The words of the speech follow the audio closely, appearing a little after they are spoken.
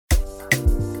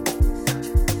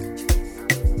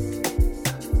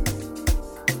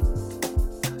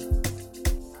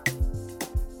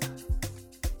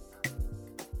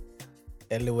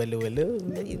Hello, hello, hello.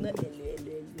 It's not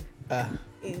hello. Ah,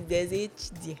 There's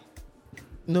HD.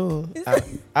 no.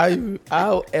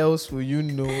 How else will you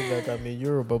know that I'm a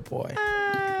Yoruba boy?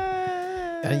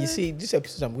 And you see, this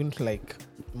episode, I'm going to like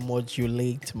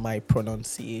modulate my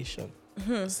pronunciation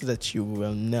so that you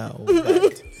will know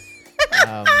that.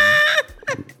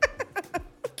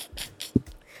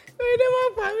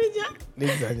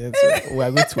 Ladies and gentlemen, we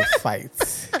are going to fight.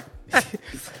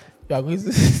 We are going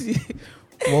to see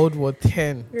World War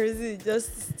X.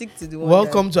 Just stick to the one.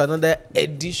 Welcome to another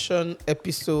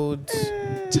episode,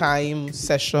 time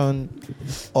session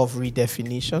of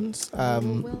Redefinitions.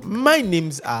 My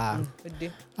names are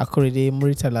Akorede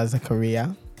Muritala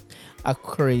Zakaria,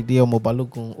 Akorede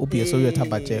Omobalogun, Obiyesoyo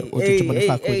Tabaje,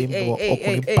 Ojojumonefa Akorede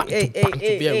Okore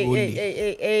Bantu be a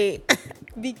rule.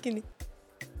 Bikini.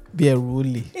 Be a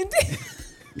rule.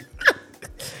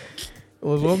 It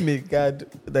was one mate God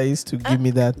that used to give me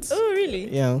that. Oh, really?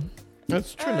 Yeah.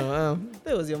 That's true now.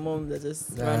 That was your mom that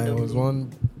just It randomly. was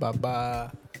one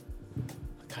Baba.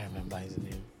 I can't remember his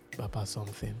name. Baba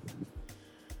something.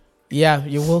 Yeah,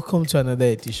 you're welcome to another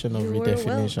edition of You are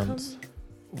Redefinitions.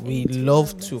 We into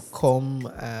love our to midst.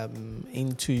 come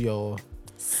into your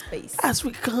Space. as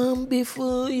we come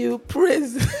before your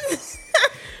presence.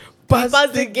 Pass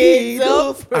the gates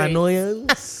of praise.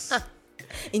 annoyance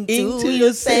into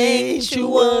your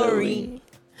sanctuary.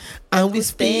 and we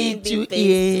speak to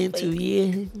ear to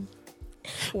ear.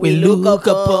 We look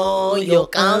upon your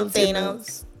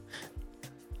countenance.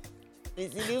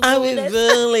 And we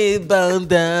really bow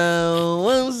down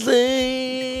and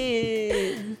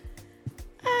say,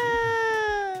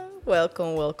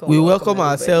 Welcome. we welcome everybody.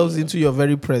 ourselves into your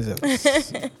very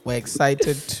presence. We're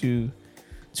excited to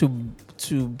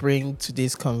bring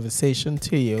today's conversation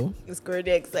to you. It's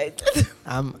already excited.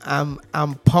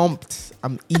 I'm pumped.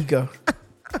 I'm eager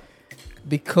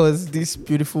because this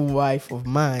beautiful wife of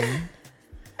mine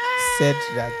said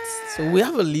that. So we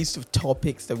have a list of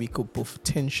topics that we could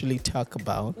potentially talk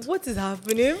about. What is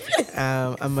happening?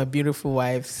 And my beautiful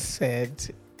wife said,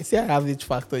 "You see, I have this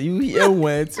factor. You hear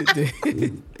one today."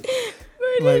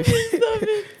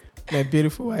 My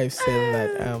beautiful wife said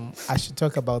that I should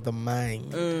talk about the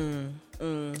mind.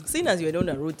 Seeing as you're the one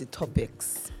that wrote the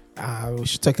topics, We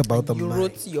should talk about the you mind.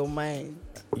 wrote your mind.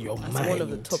 Your As mind. one of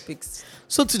the topics.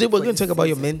 So today we're for going to the talk about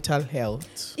your season. mental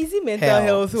health. Is it mental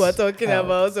health we're talking Health.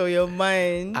 about or your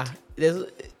mind?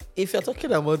 If you're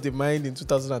talking about the mind in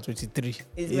 2023, It's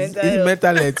it's mental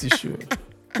mental health issue.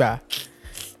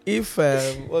 If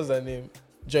what's her name,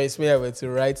 Joyce Meyer were to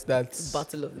write that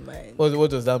Battle of the mind. what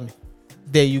does that mean?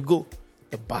 There you go,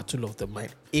 the battle of the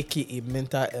mind, aka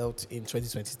mental health in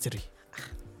 2023.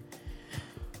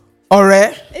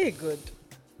 Alright, Hey, good.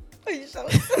 What are you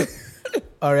shouting?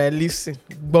 alright, listen,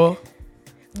 but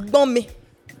Bomb me.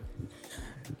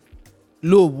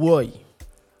 low boy.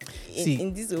 See.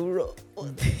 In this world.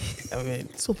 I mean,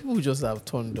 some people just have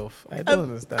turned off. I don't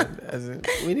understand. As in,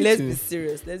 we need Let's to be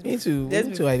serious. we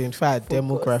need to identify our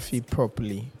demography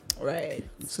properly Right.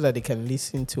 so that they can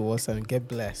listen to us and get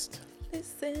blessed.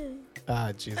 Listen.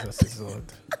 Jesus is Lord.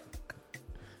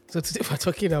 So today we're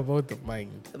talking about the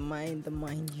mind. The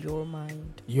mind, your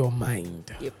mind. Your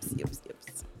mind. Yep.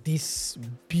 This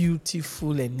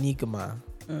beautiful enigma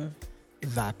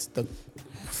that the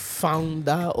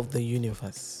founder of the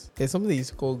universe. There's something that's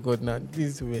called God now.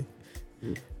 This way.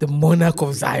 The monarch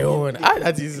of Zion.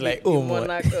 That is like, oh my.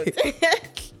 Monarch.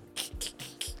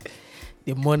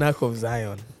 The monarch of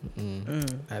Zion.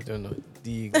 I don't know.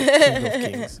 The King of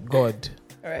Kings. God.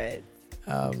 Right.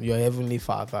 Your heavenly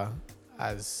Father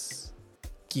has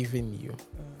given you.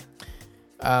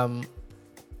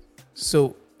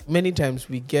 So many times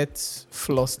we get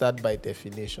flustered by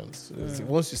definitions. So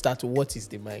once you start to what is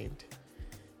the mind?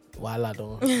 Wahala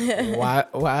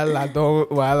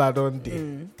don't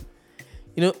dey.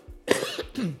 You know,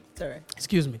 Sorry.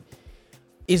 excuse me.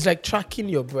 It's like tracking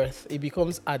your breath. It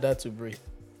becomes harder to breathe.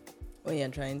 When you're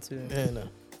trying to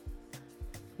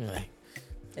Like,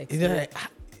 express.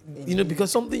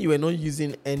 because something you were not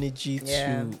using energy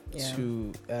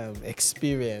to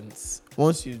experience.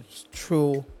 Once you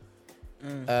throw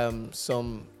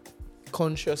some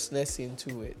consciousness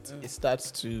into it, it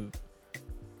starts to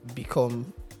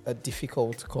become a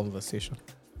difficult conversation.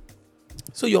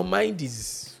 So your mind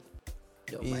is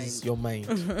your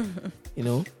mind. You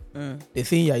know, the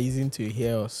thing you are using to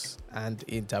hear us and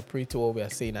interpret what we are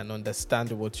saying and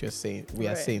understand what you're saying. We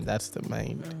are saying that's the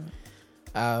mind.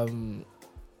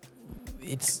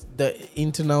 It's the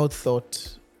internal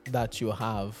thought that you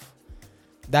have,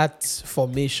 that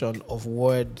formation of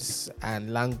words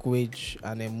and language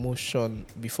and emotion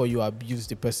before you abuse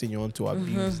the person you want to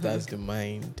abuse. That's the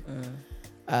mind.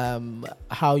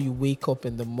 how you wake up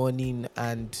in the morning,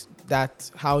 and that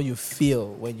how you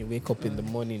feel when you wake up in the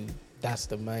morning, that's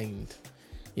the mind.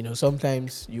 You know,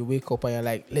 sometimes you wake up and you're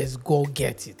like, let's go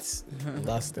get it.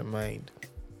 That's the mind.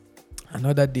 And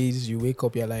other days you wake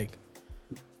up, you're like,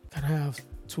 can I have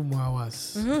 2 more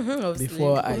hours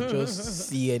before I just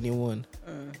see anyone?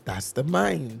 That's the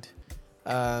mind.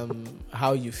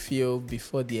 How you feel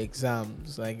before the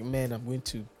exams, like, man, I'm going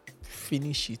to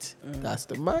finish it. That's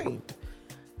the mind.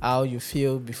 How you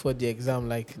feel before the exam,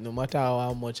 like, no matter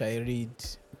how much I read,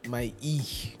 my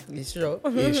It's sure.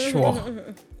 is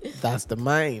sure. That's the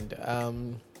mind.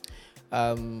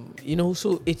 You know,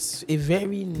 so it's a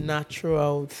very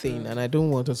natural thing, and I don't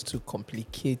want us to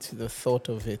complicate the thought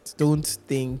of it. Don't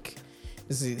think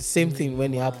it's the same thing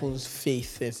when it happens.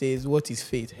 Faith, it says, what is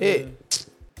faith? Hey,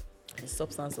 The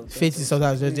substance of faith is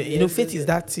substance. You know, faith is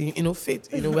that thing. You know,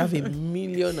 faith. You know, we have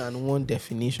 1,000,001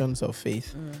 definitions of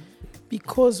faith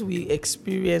because we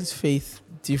experience faith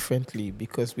differently,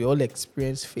 because we all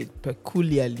experience faith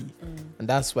peculiarly, and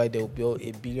that's why there will be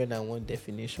 1,000,001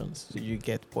 definitions. So you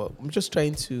get, well, I'm just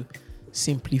trying to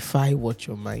simplify what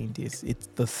your mind is. It's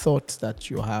the thoughts that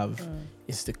you have,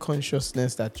 it's the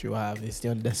consciousness that you have, it's the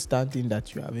understanding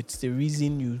that you have, it's the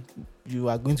reason you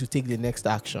are going to take the next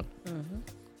action.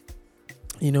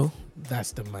 You know,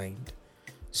 that's the mind.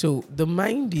 So the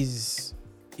mind is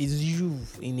you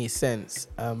in a sense,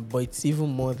 but it's even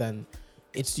more than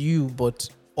it's you, but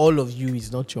all of you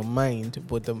is not your mind,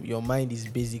 but your mind is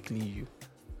basically you.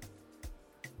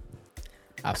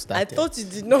 I've started. I thought you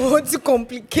did not want to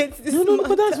complicate this. No,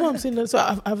 but that's what I'm saying. So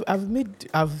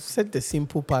I've said the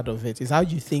simple part of it is how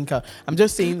you think. I'm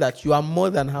just saying that you are more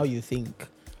than how you think.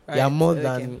 Right, you are more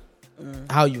than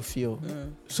how you feel.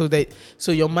 So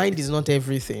your mind is not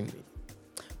everything.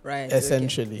 Right.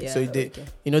 Essentially. Okay. Yeah, So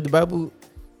you know, the Bible.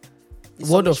 The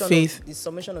word of faith, the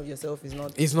summation of yourself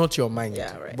is not your mind,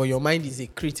 right. But your mind is a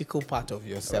critical part of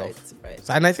yourself. Right.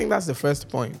 So, and I think that's the first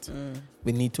point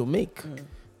we need to make,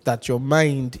 that your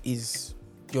mind is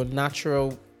your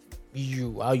natural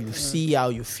you, how you see, how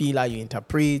you feel, how you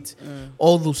interpret.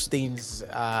 All those things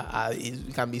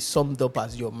can be summed up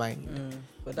as your mind.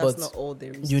 But that's not all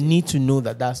there is. You need to know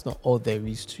that that's not all there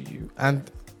is to you, and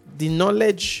the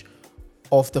knowledge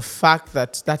of the fact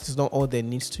that that is not all there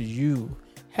needs to you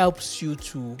helps you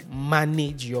to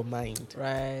manage your mind.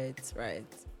 Right.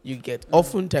 You get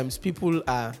oftentimes people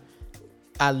are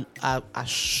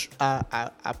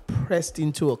pressed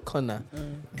into a corner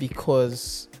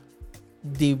because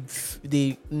they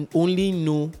only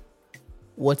know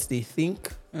what they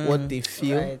think, what they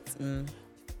feel. Right.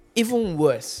 Even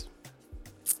worse,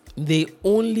 they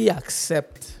only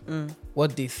accept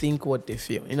what they think, what they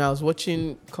feel. You know, I was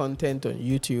watching content on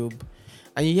YouTube,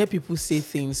 and you hear people say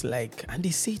things like, and they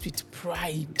say it with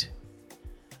pride,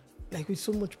 like with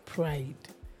so much pride,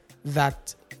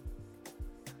 that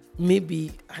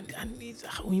maybe, and it's,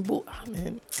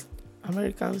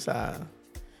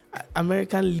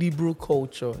 American liberal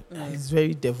culture is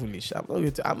very devilish.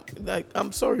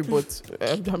 I'm sorry, but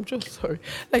I'm just sorry.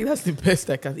 Like, that's the best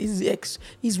I can.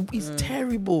 It's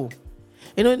terrible.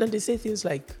 You know, and they say things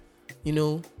like, you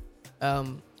know,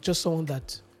 just someone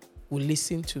that will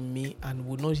listen to me and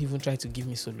will not even try to give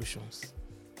me solutions.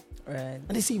 Right. And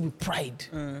they say it with pride.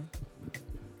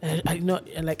 And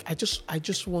I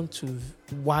just want to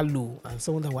wallow, and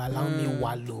someone that will allow me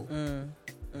wallow.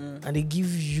 And they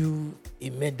give you a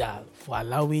medal for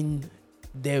allowing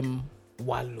them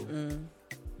wallow.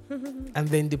 And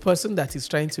then the person that is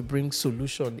trying to bring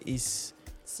solution is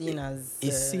seen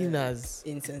as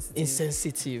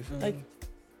insensitive. Like,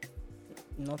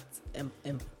 not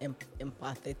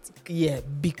empathetic. Yeah,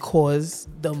 because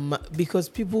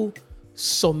people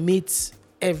submit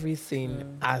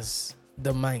everything as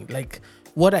the mind. Like,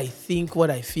 what I think, what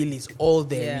I feel is all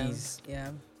there is.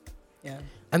 Yeah.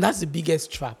 And that's the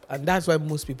biggest trap. And that's why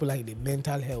most people are in a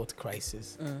mental health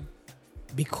crisis.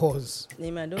 Because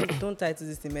Nima, don't title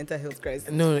this the mental health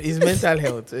crisis. No, it's mental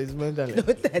health. It's mental health.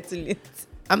 Don't title it.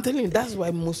 I'm telling you, that's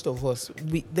why most of us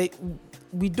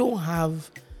we don't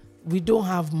have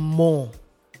more.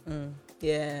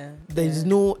 There's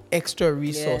no extra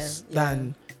resource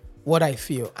than what I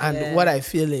feel, and what I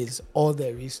feel is all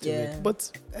there is to it.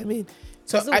 But I mean,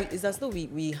 it's as though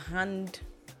we hand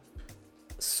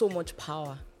so much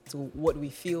power to what we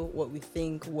feel, what we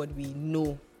think, what we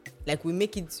know. Like, we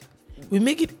make it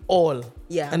all.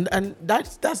 And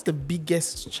that's the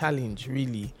biggest challenge,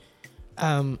 really.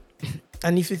 And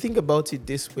if you think about it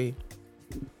this way,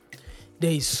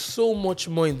 there is so much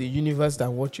more in the universe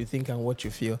than what you think and what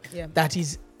you feel that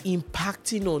is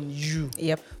impacting on you.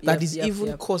 That is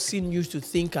even causing you to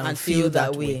think and feel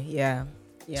that way.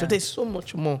 So there's so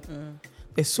much more.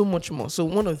 There's so much more. So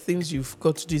one of the things you've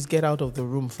got to do is get out of the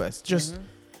room first.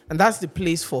 And that's the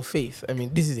place for faith. I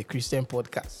mean, this is a Christian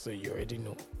podcast, so you already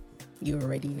know. You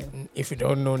already know. If you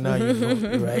don't know now, you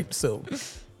know, right? So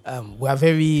we are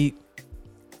very,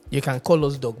 you can call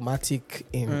us dogmatic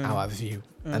in our view.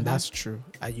 And that's true.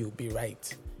 And you'll be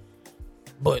right.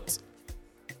 But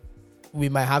we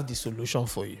might have the solution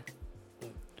for you.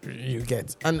 You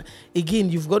get. And again,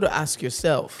 you've got to ask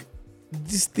yourself,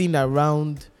 this thing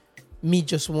around me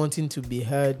just wanting to be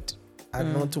heard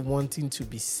and not wanting to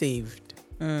be saved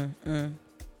in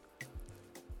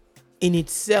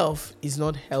itself is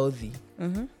not healthy.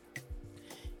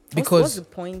 Because what's the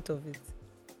point of it?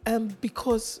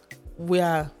 Because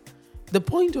the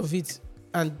point of it,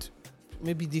 and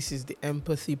maybe this is the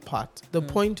empathy part, the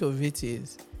point of it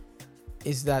is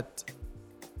that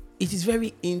it is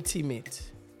very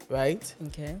intimate, right?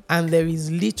 Okay. And there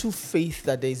is little faith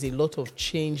that there is a lot of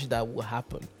change that will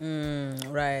happen.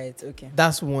 Right, okay.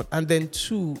 That's one. And then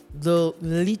two, the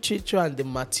literature and the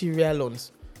material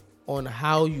on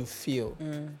how you feel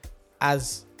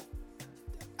has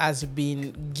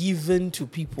been given to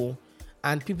people,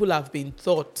 and people have been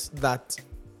taught that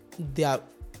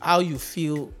how you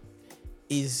feel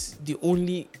is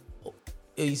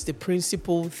the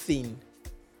principal thing.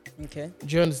 Okay.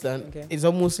 Do you understand? Okay. It's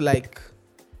almost like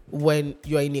when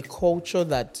you're in a culture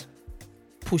that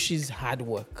pushes hard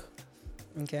work.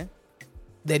 Okay.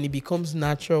 Then it becomes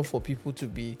natural for people to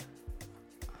be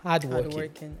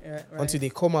hardworking. Right. Until they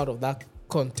come out of that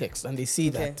context and they see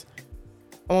that,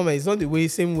 oh man, it's not the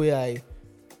same way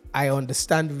I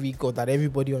understand rigor that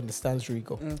everybody understands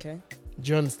rigor. Okay.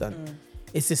 Do you understand?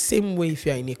 It's the same way if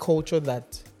you're in a culture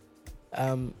that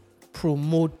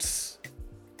promotes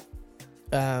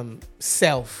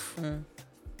self,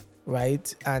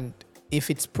 right? And if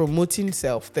it's promoting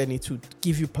self, then it would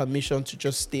give you permission to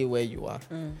just stay where you are.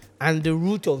 And the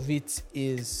root of it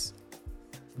is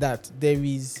that there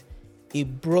is a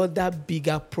broader,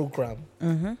 bigger program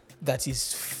that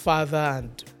is farther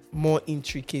and more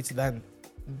intricate than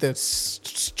the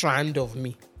strand of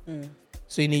me.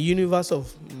 So in a universe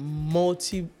of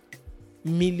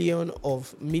millions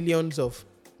of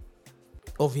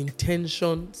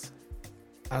intentions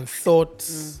and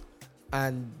thoughts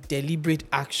and deliberate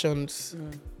actions,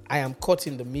 I am caught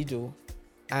in the middle,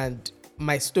 and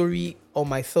my story or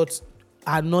my thoughts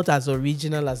are not as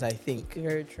original as I think.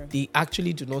 Very true. They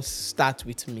actually do not start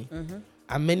with me.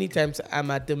 And many times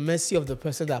I'm at the mercy of the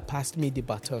person that passed me the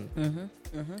baton.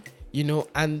 You know,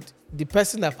 and the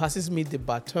person that passes me the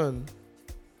baton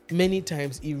many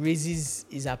times erases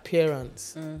his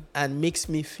appearance and makes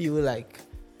me feel like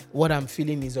what I'm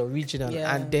feeling is original,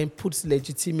 and then puts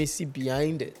legitimacy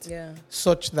behind it,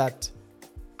 such that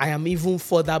I am even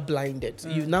further blinded.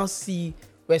 You now see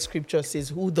where scripture says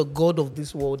who the God of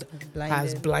this world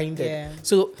has blinded.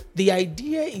 So the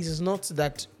idea is not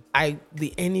that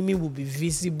the enemy will be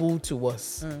visible to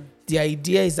us. The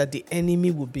idea is that the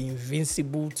enemy will be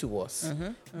invincible to us.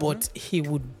 But he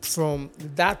would, from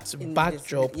that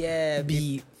backdrop,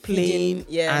 be plain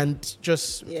and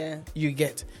just, you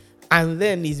get. And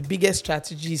then his biggest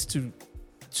strategy is to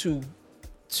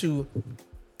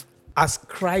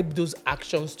ascribe those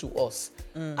actions to us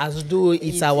as though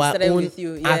it's our own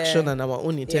action and our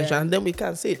own intention. And then we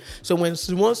can say it. So when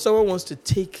someone wants to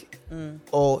take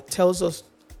or tells us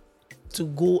to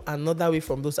go another way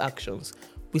from those actions,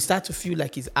 we start to feel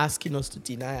like he's asking us to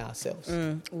deny ourselves.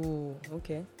 Ooh,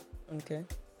 okay. Do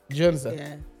you understand?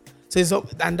 Yeah. So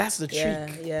and that's the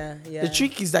trick. Yeah. The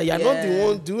trick is that you're not the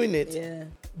one doing it,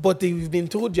 but you've been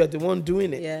told you're the one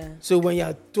doing it. Yeah. So when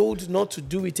you're told not to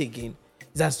do it again,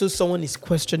 it's as though someone is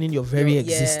questioning your very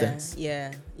existence.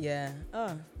 Yeah.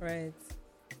 Oh, right.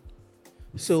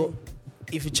 So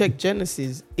if you check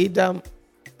Genesis, Adam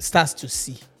starts to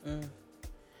see.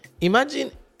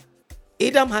 Imagine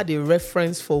Adam had a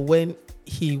reference for when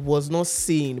he was not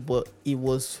seeing, but he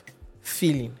was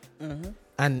feeling.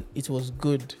 And it was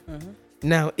good.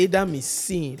 Now Adam is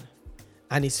seeing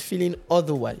and is feeling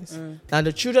otherwise. And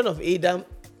the children of Adam,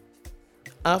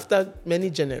 after many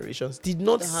generations, did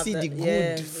not see the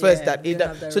good first that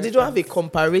Adam. So they don't have a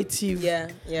comparative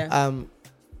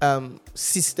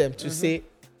system to say,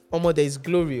 "Oh, there is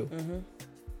glory."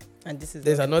 And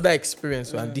there's another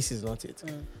experience, and this is not it.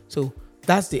 So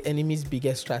that's the enemy's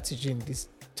biggest strategy in this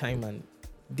time and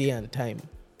day,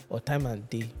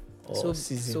 or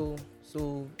season.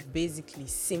 So basically,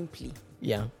 simply,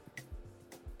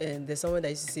 and there's someone that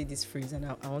used to say this phrase, and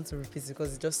I want to repeat it because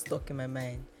it's just stuck in my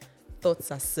mind. Thoughts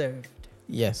are served.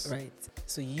 Yes. Right.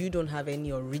 So you don't have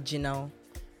any original.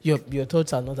 Your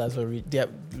thoughts are not as original. They are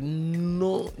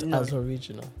not as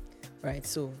original. right?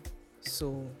 So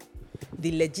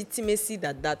the legitimacy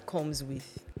that comes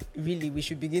with, really, we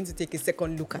should begin to take a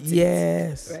second look at it.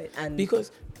 Yes. Right. And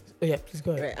because, please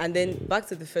go ahead. Right. And then back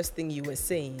to the first thing you were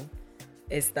saying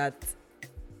is that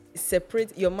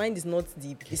separate your mind is not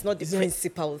the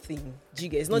principal thing.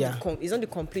 It's not it's not the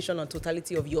completion and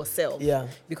totality of yourself. Yeah.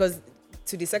 Because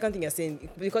to the second thing you're saying,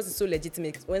 because it's so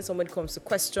legitimate, when somebody comes to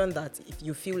question that, if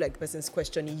you feel like the person's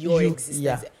questioning your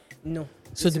existence, no.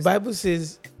 So the Bible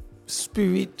says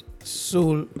spirit,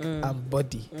 soul, and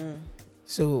body.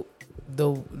 So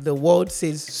the world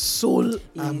says soul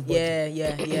and body.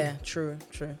 Yeah. True.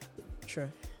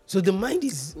 So the mind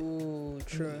is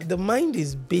true. The mind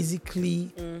is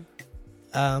basically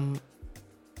a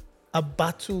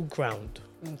battleground.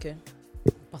 Okay.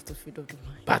 Battlefield of the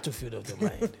mind. Battlefield of the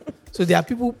mind. So there are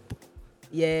people.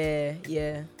 Yeah.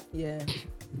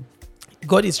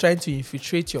 God is trying to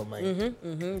infiltrate your mind.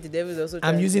 The devil is also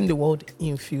I'm using the word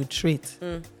infiltrate.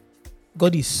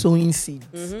 God is sowing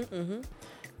seeds.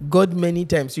 God many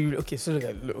times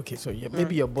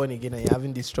maybe you're born again and you're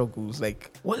having these struggles.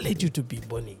 Like, what led you to be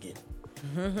born again?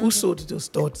 Who sowed those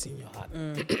thoughts in your heart?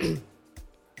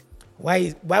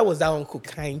 Why was that uncle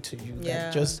kind to you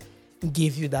that just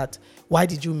gave you that? Why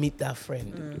did you meet that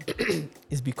friend?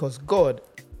 It's because God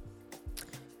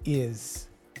is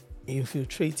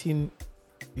infiltrating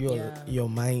your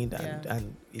mind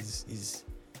and is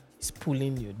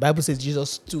pulling you. The Bible says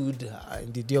Jesus stood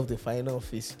in the day of the final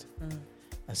feast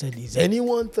and said, "Is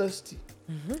anyone thirsty?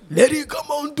 Let it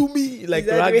come unto me." Like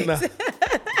Ragnar.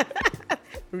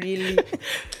 Really?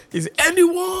 Is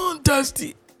anyone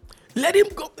thirsty? Let him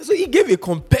go. So he gave a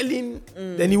compelling,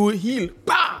 then he will heal.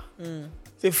 Bah!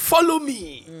 Say, follow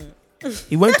me.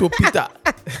 He went to Peter.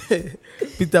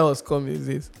 Peter was coming. He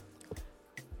says,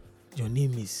 your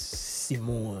name is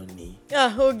Simone.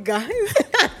 Oh, guys.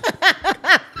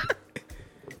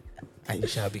 And you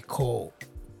shall be called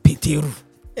Peter.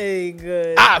 Hey,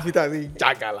 good. Peter said,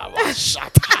 Jagalava,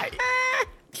 Shatai.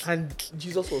 And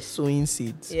Jesus was sowing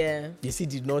seeds. Yeah. The seed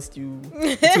did not still,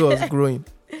 it was growing.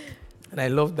 And I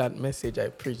love that message I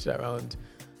preached around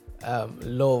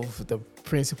love, the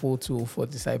principal tool for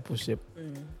discipleship.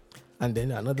 And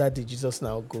then another day, Jesus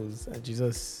now goes, and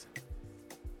Jesus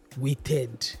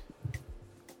waited.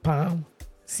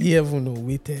 See heaven,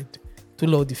 waited.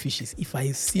 Told all the fishes, if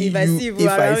I see you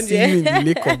in the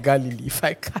lake of Galilee, if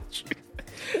I catch you.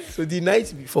 So the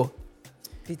night before,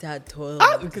 Peter had told.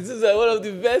 Because this is one of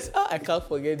the best. I can't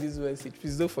forget this message.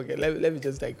 Please don't forget. Let me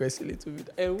just digress a little bit.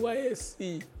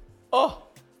 NYSC.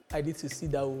 I need to see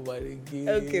that woman again.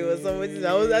 Okay, well, somebody.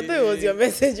 I thought it was your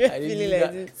message. You're feeling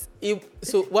like this.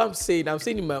 So what I'm saying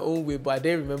in my own way, but I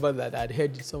didn't remember that I'd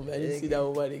heard it somewhere. I didn't see that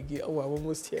woman again. I'm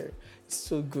almost here. It's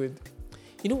so good.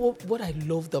 You know what I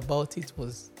loved about it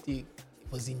was it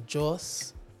was in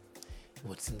Jos. It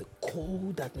was in the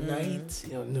cold at night.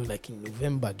 Like in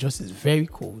November, Jos is very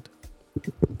cold.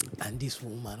 And this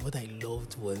woman, what I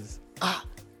loved was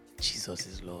Jesus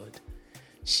is Lord.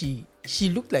 She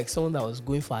looked like someone that was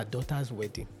going for her daughter's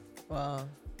wedding. Wow.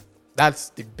 That's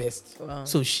the best. Wow.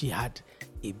 So she had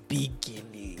a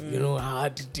bikini,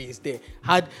 had this there.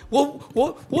 Had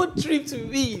what trip to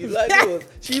me? Like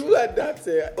she even had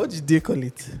that what did they call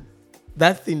it?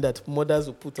 That thing that mothers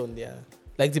will put on their,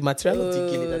 like the material of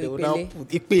the gele that they will now put.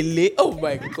 Ipele. Oh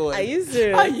my God. Are you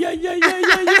serious? Yeah.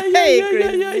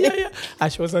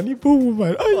 And she was an Igbo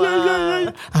woman.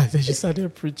 Yeah. And then she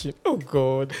started preaching. Oh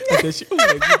God. And then oh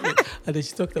my goodness. And then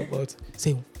she talked about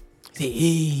say,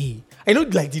 hey. I know,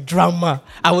 like the drama.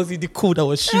 I was in the code, I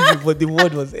was shivering, but the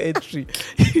word was entry.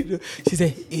 She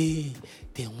said, hey.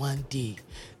 Then one day,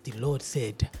 the Lord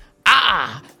said,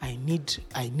 I need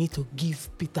to give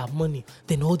Peter money.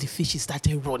 Then all the fishes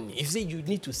started running. He said, you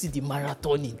need to see the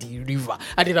marathon in the river.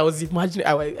 And then I was imagining,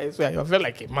 I swear, I felt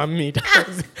like a mermaid.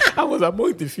 I was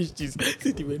among the fishes.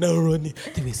 They were now running.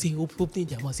 They were saying, opening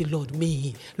their mouth, say, Lord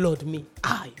me.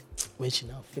 When she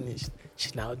now finished, she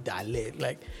now dilated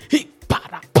like, hey,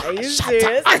 are you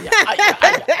serious?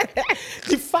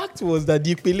 The fact was that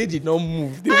the Ipele did not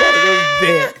move. The one was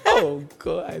there. Oh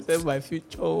God! I said, my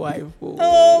future wife.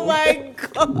 Oh my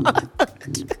God!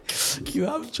 You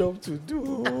have job to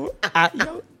do.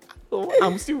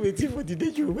 I'm still waiting for the day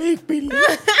you will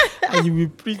Ipele, and you will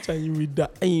preach and you will die.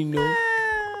 And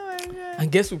Oh my God.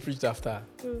 And guess who preached after?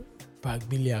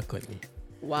 Bagbili Akoni.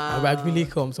 Wow. And Bagbili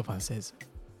comes up and says,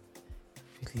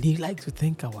 we'd like to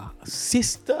thank our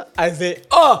sister. I say,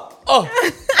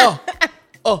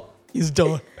 it's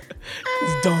done.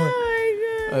 It's done.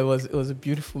 It was a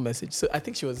beautiful message. So I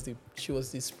think she was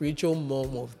the spiritual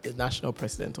mom of the national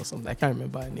president or something. I can't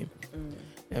remember her name.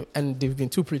 And there've been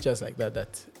two preachers like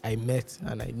that I met,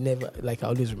 and I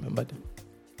always remember them.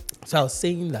 So I was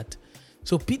saying that.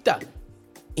 So Peter,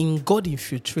 in God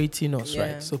infiltrating us,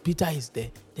 right? So Peter is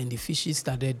there. Then the fishes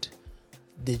started.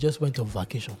 They just went on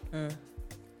vacation.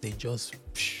 They just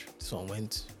someone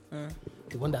went.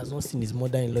 The one that has not seen his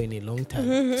mother-in-law in a long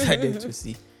time decided to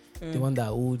see. The one that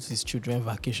holds his children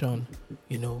vacation,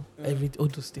 all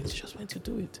those things, just went to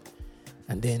do it.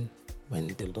 And then when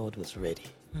the Lord was ready,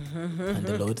 and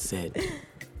the Lord said,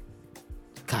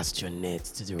 cast your net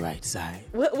to the right side.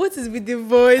 What is with the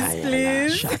voice,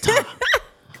 please? Shut up.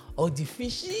 All the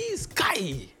fishes,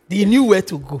 they knew where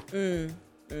to go.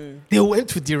 They went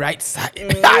to the right side.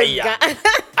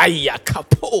 Aya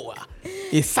kapoa.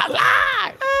 It's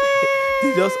alive.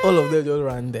 All of them just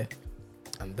ran there.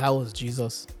 And that was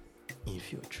Jesus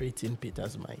infiltrating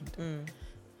Peter's mind.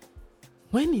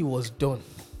 When he was done,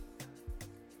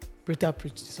 Peter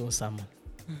preached his own sermon.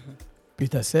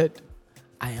 Peter said,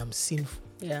 I am sinful.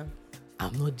 Yeah.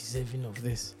 I'm not deserving of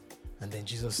this. And then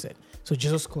Jesus said, so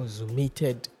Jesus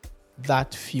consummated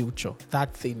that future.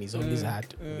 That thing is always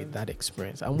had with that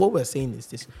experience. And what we're saying is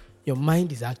this: your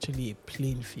mind is actually a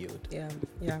playing field. Yeah,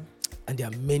 yeah. And there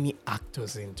are many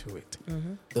actors into it.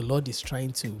 The Lord is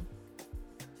trying to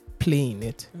play in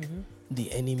it.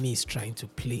 The enemy is trying to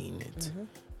play in it.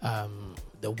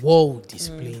 The world is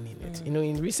playing in it.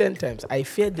 In recent times, I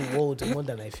fear the world more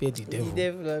than I fear the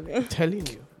devil. I'm telling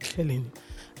you.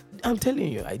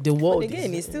 The world. But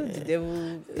again, it's still the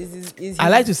devil. I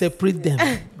like to separate them.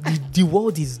 The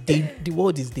world is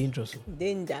dangerous.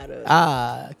 Dangerous.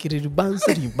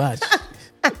 Kiribansi bad.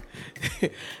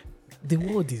 The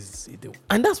world is,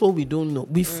 and that's what we don't know.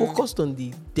 We focused on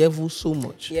the devil so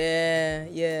much.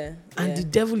 Yeah. And the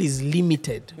devil is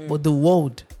limited, but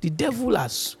the devil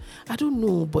has. I don't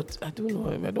know. I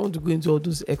don't want to go into all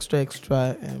those extra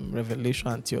revelation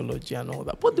and theology and all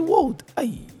that. But the world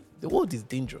is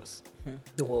dangerous.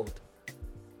 The world.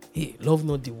 Hey, love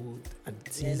not the world and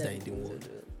things that are in the world.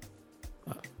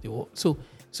 The world.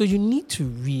 So you need to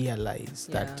realize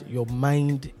that your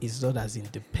mind is not as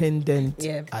independent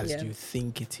as you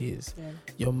think it is. Yeah.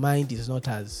 Your mind is not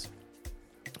as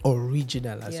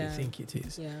original as you think it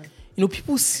is. Yeah.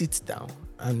 People sit down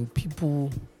and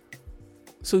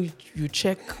so you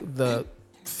check the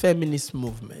feminist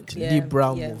movement,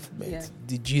 liberal movement,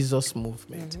 the Jesus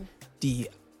movement, the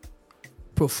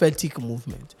prophetic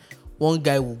movement. One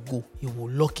guy will go, he will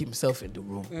lock himself in the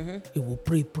room. He will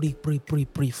pray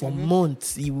for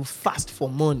months. He will fast for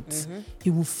months. He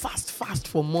will fast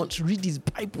for months, read his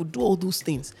Bible, do all those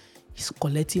things. He's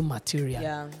collecting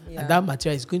material. And that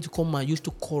material is going to come and use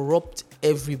to corrupt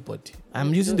everybody.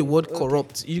 I'm using the word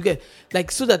corrupt. You get,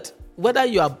 so that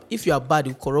if you are bad, it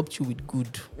will corrupt you with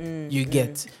good. You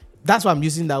get. That's why I'm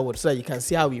using that word, so that you can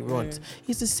see how he runs.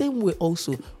 It's the same way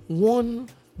also. One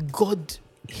God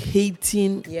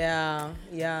hating,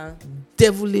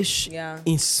 devilish,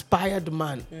 inspired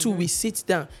man. Two, we sit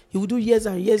down. He will do years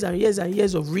and years and years and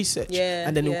years of research,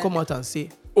 and then he'll come out and say,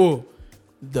 "Oh,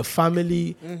 the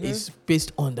family is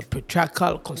based on the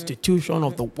patriarchal constitution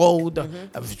of the world," and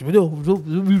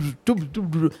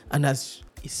as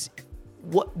is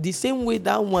what the same way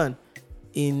that one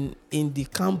in the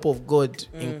camp of God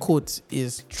in quotes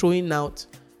is throwing out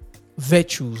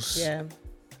virtues. Yeah.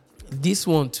 This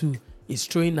one too is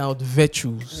throwing out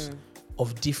virtues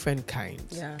of different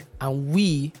kinds. Yeah. And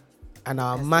we and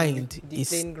our mind is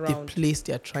the place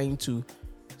they are trying to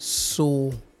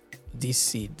sow this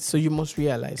seed. So you must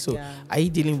realize. So are you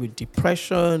dealing with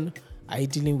depression? Are you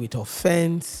dealing with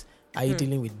offense? Are you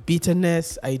dealing with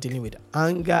bitterness? Are you dealing with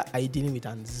anger? Are you dealing with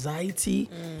anxiety?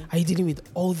 Are you dealing with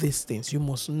all these things? You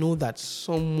must know that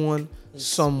someone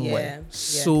somewhere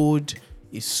sowed,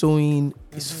 is sowing,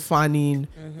 is fanning,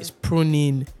 is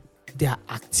pruning. There are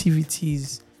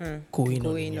activities going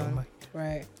on in your mind.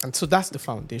 Right. And so that's the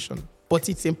foundation. But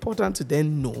it's important to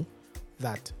then know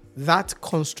that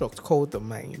construct called the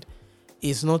mind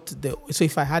is not the... So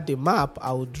if I had the map,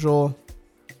 I would draw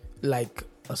like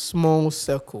a small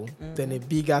circle, then a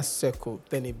bigger circle,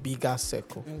 then a bigger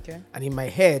circle. Okay. And in my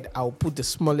head, I'll put the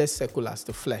smallest circle as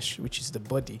the flesh, which is the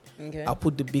body. Okay. I'll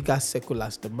put the bigger circle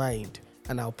as the mind.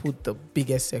 And I'll put the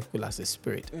biggest circle as the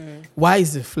spirit. Why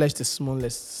is the flesh the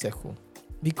smallest circle?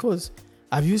 Because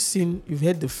you've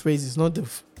heard the phrase, it's not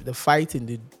the fight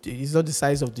in it's not the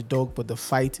size of the dog, but the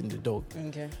fight in the dog.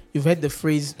 Okay. You've heard the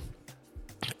phrase,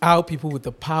 how people with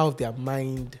the power of their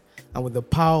mind and with the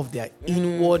power of their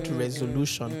inward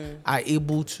resolution are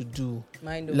able to do.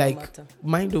 Mind over matter.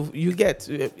 Mind of you get.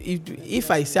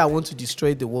 If I say I want to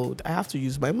destroy the world, I have to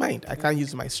use my mind. I can't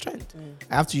use my strength.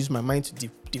 I have to use my mind to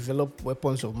develop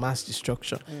weapons of mass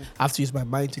destruction. I have to use my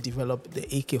mind to develop the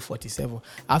AK-47.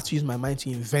 I have to use my mind to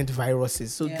invent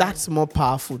viruses. So that's more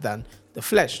powerful than the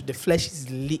flesh. The flesh is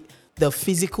the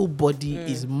physical body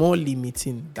is more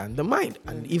limiting than the mind,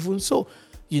 and even so,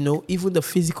 even the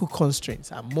physical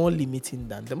constraints are more limiting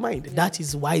than the mind. That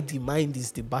is why the mind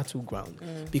is the battleground,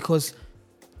 because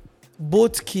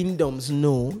both kingdoms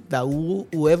know that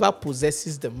whoever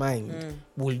possesses the mind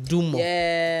will do more.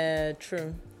 Yeah,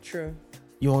 true.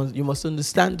 You must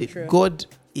understand it. True. God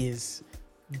is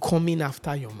coming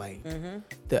after your mind.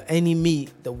 The enemy,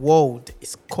 the world,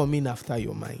 is coming after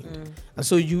your mind. And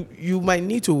so you might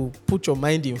need to put your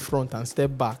mind in front and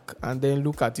step back and then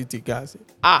look at it again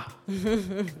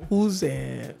and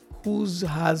say, whose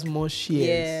has more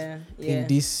shares in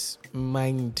this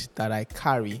mind that I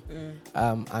carry,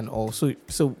 and also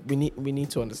so we need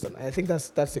to understand. I think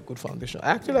that's a good foundation. I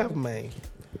actually have my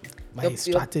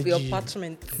strategy. Your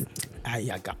parchment.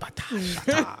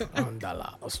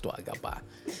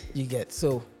 You get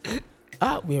so.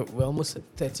 We're almost at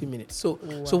 30 minutes. So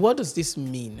So what does this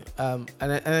mean? And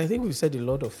I think we've said a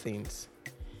lot of things.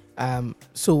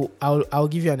 So I'll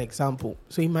give you an example.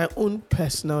 So in my own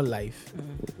personal life,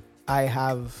 I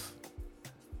have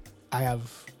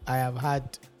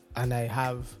had and I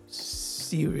have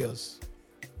serious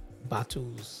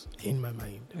battles in my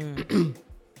mind.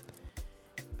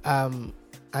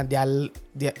 And they are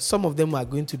some of them are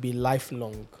going to be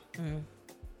lifelong.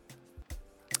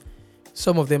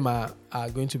 Some of them are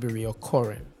going to be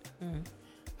reoccurring.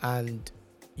 And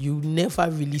you never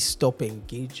really stop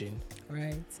engaging.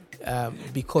 Right.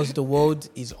 Because the world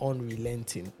is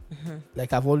unrelenting.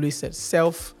 Like I've always said,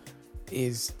 self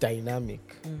is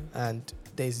dynamic, and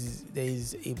there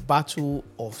is a battle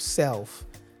of self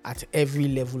at every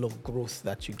level of growth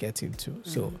that you get into.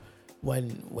 So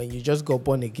when you just got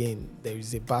born again, there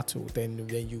is a battle. Then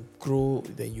when you grow,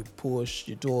 then you push,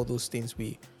 you do all those things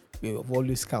we have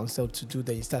always counseled to do.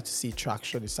 Then you start to see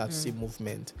traction, you start to see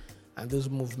movement, and those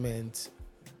movements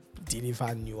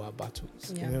deliver newer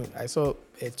battles. Yeah. I saw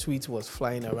a tweet was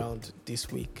flying around this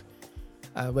week,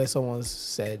 where someone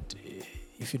said,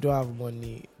 if you don't have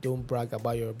money, don't brag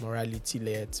about your morality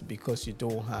yet, because you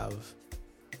don't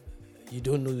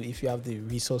know if you have the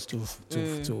resource to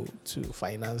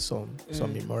finance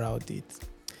some immoral deeds.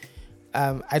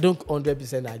 I don't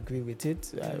 100% agree with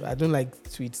it. I don't like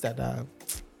tweets that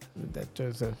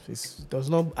does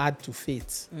not add to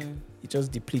faith. It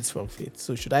just depletes from faith.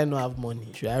 So should I not have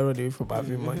money? Should I run away from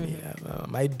having money?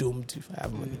 Am I doomed if I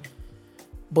have money?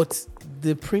 But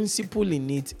the principle in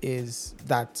it is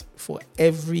that for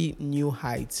every new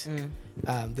height,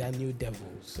 there are new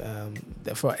devils.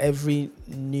 For every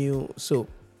new, so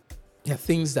there are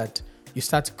things that you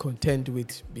start to contend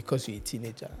with because you're a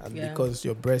teenager, and because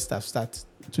your breasts have started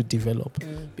to develop,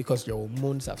 because your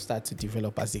hormones have started to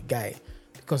develop as a guy,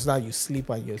 because now you sleep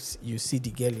and you see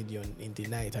the girl in the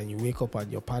night, and you wake up and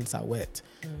your pants are wet.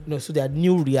 So there are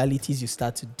new realities you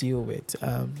start to deal with.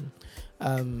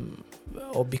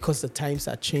 Or because the times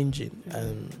are changing.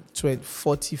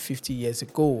 40, 50 years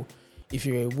ago, if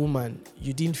you're a woman,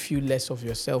 you didn't feel less of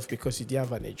yourself because you didn't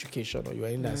have an education, or you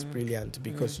weren't as brilliant,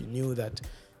 because you knew that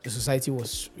the society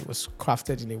was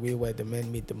crafted in a way where the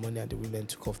men made the money and the women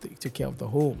took care of the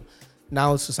home.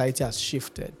 Now society has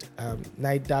shifted.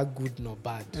 Neither good nor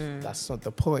bad. That's not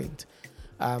the point.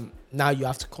 Now you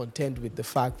have to contend with the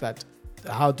fact that,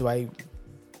 how do I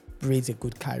raise a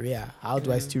good career? How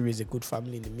do I still raise a good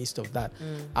family in the midst of that?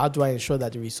 How do I ensure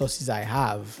that the resources I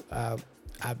have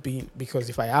because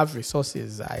if I have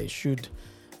resources, I should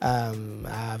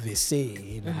have a say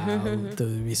in how the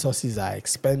resources are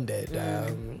expended.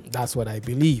 That's what I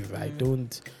believe. I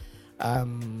don't.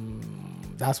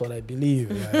 That's what I believe.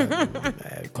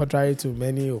 Contrary to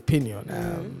many opinion,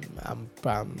 I'm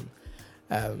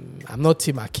not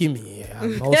Tim Akimi.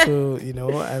 I'm also,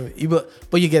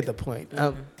 but you get the point.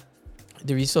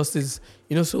 The resources,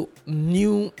 so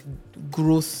new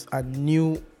growth and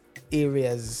new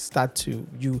areas start to,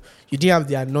 you didn't have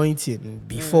the anointing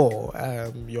before.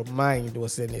 Your mind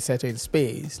was in a certain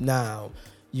space. Now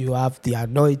you have the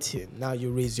anointing. Now you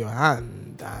raise your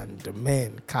hand and the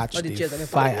men catch the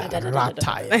fire.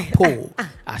 Rataya, po,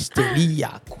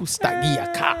 astelia,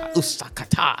 kustagia, ka,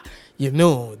 usakata.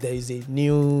 There is a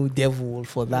new devil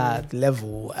for that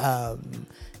level.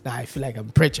 now I feel like I'm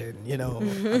preaching,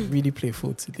 I'm really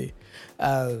playful today.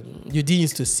 You didn't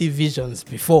used to see visions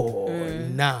before.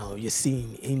 Now you're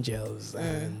seeing angels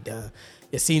and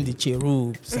you're seeing the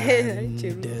cherubs and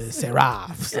the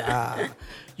seraphs.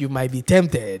 You might be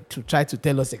tempted to try to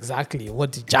tell us exactly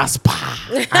what the Jasper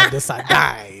and the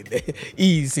Sardine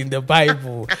is in the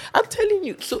Bible. I'm telling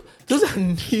you, so those are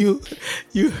new.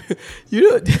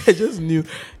 They're just new.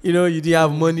 You didn't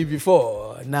have money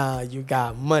before. Now you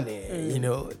got money. You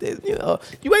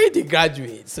weren't a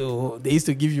graduate, so they used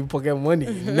to give you pocket money.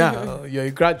 Now you're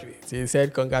a graduate. They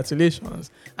said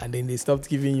congratulations, and then they stopped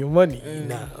giving you money.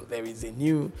 Now there is a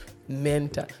new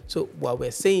mentor. So what we're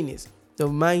saying is the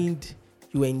mind.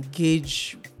 You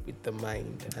engage with the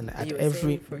mind, and at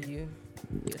every for you,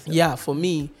 yourself. Yeah, for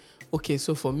me. Okay,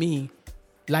 so for me,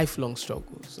 lifelong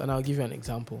struggles, and I'll give you an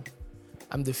example.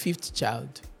 I'm the 5th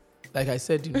child. Like I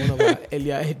said in one of our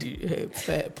earlier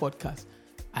podcasts,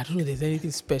 I don't know if there's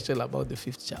anything special about the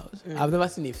 5th child. I've never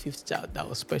seen a 5th child that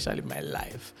was special in my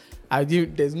life.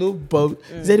 There's no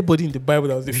Is anybody in the Bible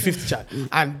that was the 5th child?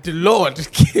 And the Lord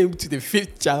came to the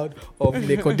 5th child of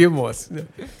Nicodemus.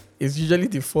 It's usually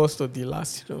the first or the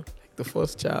last, like the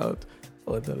first child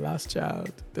or the last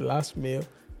child, the last male,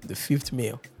 the 5th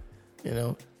male,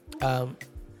 and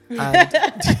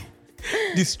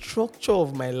the structure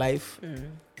of my life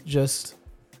just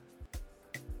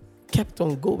kept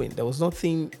on going. There was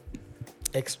nothing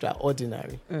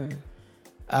extraordinary.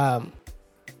 I'm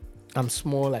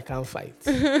small, I can't fight.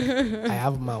 I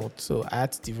have mouth, so I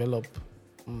had to develop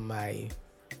my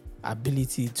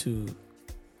ability to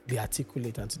be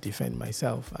articulate and to defend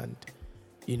myself. And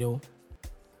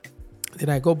then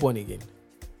I got born again,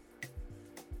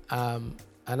 and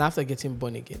after getting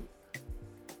born again,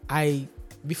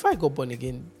 before I got born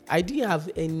again, I didn't have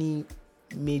any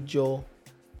major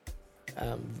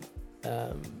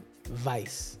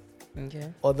vice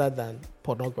other than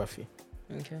pornography.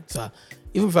 So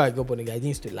even before I got born again, I didn't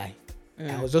used to lie.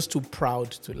 I was just too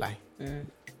proud to lie.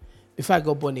 Before I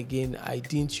got born again, I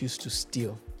didn't used to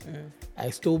steal. I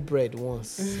stole bread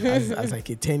once as like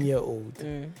a 10-year-old,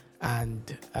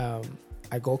 and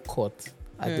I got caught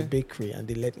at the bakery and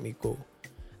they let me go.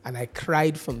 And I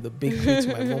cried from the bakery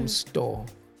to my mom's store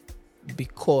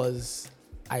because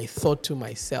I thought to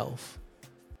myself,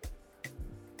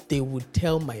 they would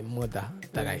tell my mother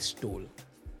that I stole.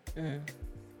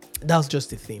 That was just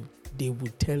the thing. They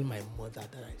would tell my mother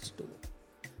that I stole.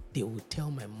 They would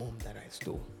tell my mom that I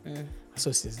stole.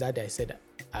 So since that day, I said,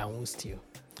 I won't steal.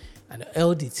 And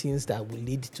all the things that will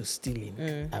lead to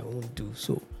stealing, I won't do.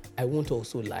 So I won't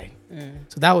also lie.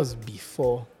 So that was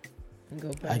before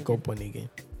I got born again.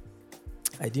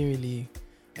 I didn't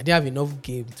have enough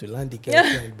game to land a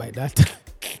girlfriend by that time.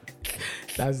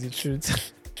 That's the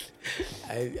truth.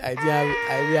 I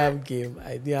didn't have game.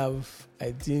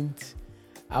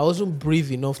 I wasn't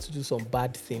brave enough to do some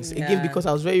bad things. Yeah. Again, because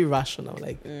I was very rational.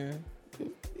 Like,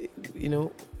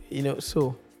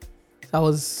 so I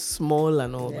was small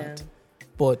and all that.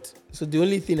 But, so the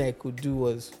only thing I could do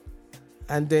was,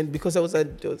 and then because there was a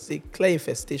clear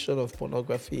infestation of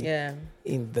pornography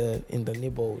in the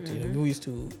neighborhood. We used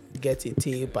to get a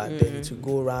tape and then to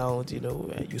go around,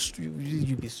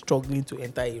 you'd be struggling to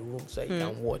enter a room so you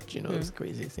can watch, those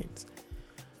crazy things.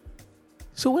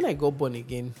 So when I got born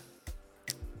again,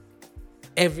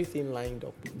 everything lined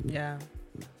up. Yeah.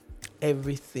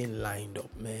 Everything lined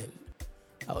up, man.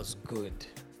 I was good.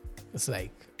 It's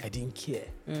like I didn't care.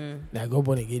 And I got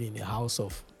born again in a house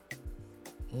of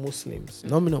Muslims,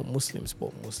 nominal Muslims,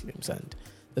 but Muslims, and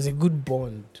there's a good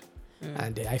bond.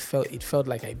 And it felt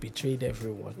like I betrayed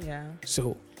everyone. Yeah.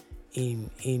 So and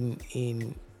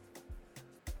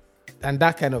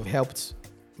that kind of helped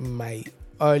my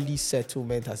early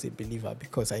settlement as a believer,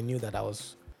 because I knew that I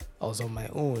was on my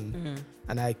own,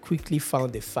 and I quickly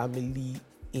found a family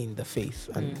in the faith.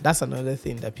 And that's another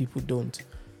thing that people don't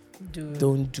do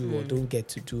or don't get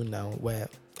to do now, where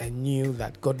I knew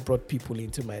that God brought people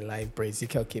into my life. Bro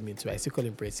Ezekiel came into, I still call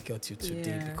him Bro Ezekiel till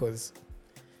today, because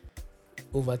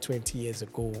over 20 years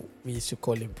ago, we used to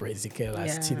call him Bro Ezekiel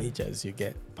as teenagers. You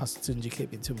get Pastor Tunji came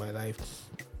into my life.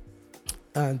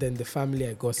 And then the family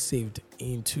I got saved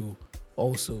into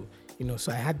also,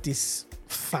 so I had this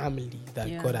family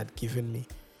that God had given me.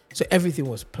 So everything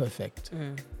was perfect.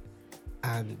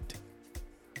 And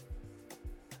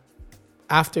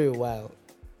after a while,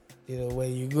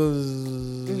 when you go,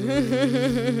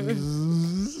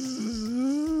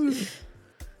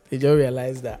 you just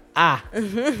realize that, I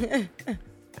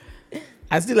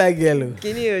still like yellow.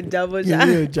 Give me a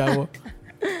jabo.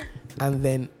 And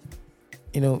then,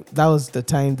 that was the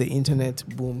time the internet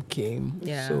boom came.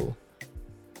 Yeah. So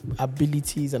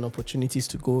abilities and opportunities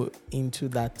to go into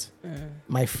that,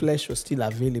 my flesh was still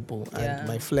available, and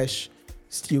my flesh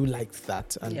still liked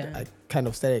that, and I kind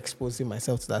of started exposing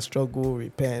myself to that struggle,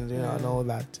 repent, and all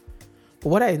that. But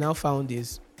what I now found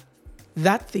is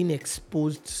that thing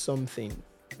exposed something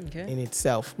in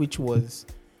itself, which was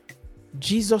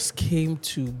Jesus came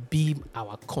to be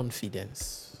our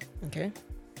confidence. Okay.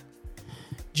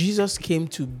 Jesus came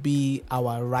to be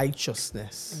our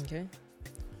righteousness. Okay.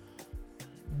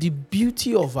 The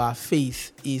beauty of our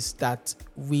faith is that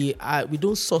we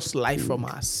don't source life from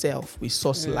ourselves. We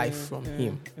source life from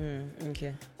Him.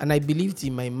 Okay. And I believed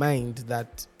in my mind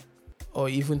that, or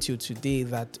even till today,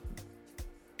 that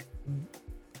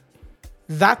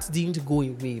didn't go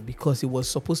away because it was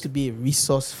supposed to be a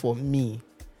resource for me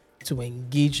to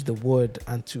engage the Word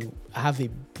and to have a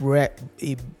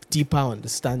deeper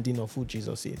understanding of who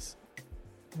Jesus is.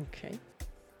 Okay.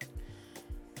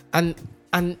 And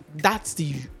that's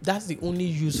the only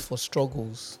use for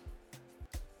struggles.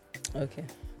 Okay.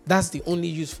 That's the only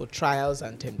use for trials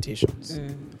and temptations.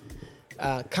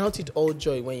 Count it all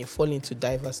joy when you fall into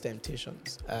diverse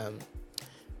temptations.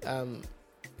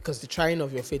 Because the trying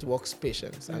of your faith works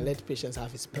patience, and let patience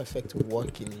have its perfect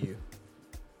work in you.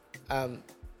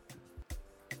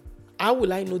 How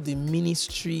will I know the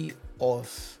ministry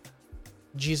of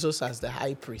Jesus as the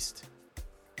high priest?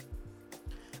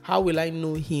 How will I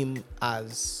know Him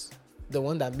as the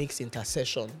one that makes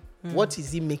intercession? What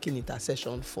is He making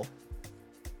intercession for?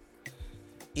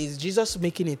 Is Jesus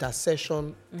making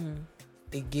intercession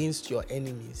against your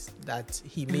enemies, that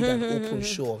He made an open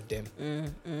show of them?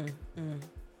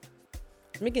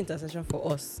 Making intercession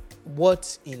for us.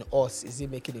 What in us is He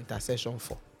making intercession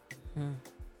for?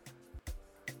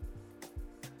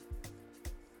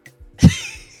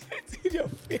 Your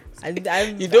face.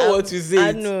 You don't want to say I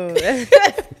it. know.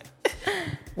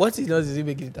 What in us is He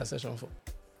making intercession for?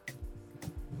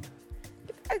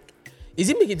 Is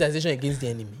He making intercession against the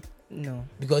enemy? No.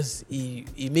 Because he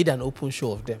made an open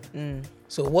show of them.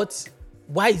 So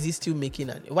why is He still making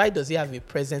why does He have a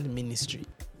present ministry?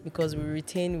 Because we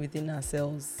retain within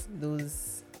ourselves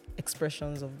those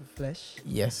expressions of the flesh.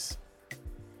 Yes.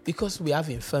 Because we have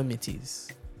infirmities.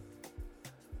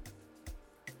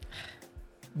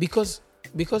 Because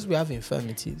we have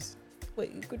infirmities.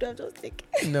 But you could have just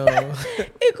taken. No.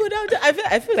 It could have.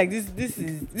 I feel like this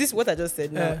is what I just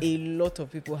said. Now a lot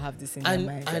of people have this in their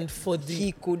mind. And for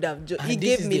he could have. He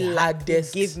gave me life. He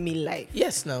gave me life.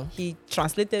 Yes. Now He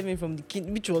translated me from the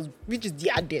kingdom, which is the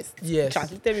hardest. Yes. He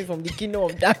translated me from the kingdom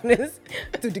of darkness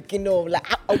to the kingdom of light.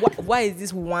 Why is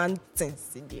this one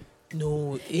sense in there?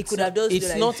 No, it could have just.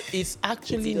 It's not. It's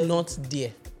actually not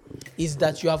there. It's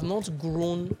that you have not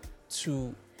grown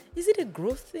to. Is it a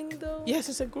growth thing though? Yes,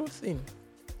 it's a growth thing.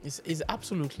 It's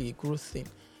absolutely a growth thing.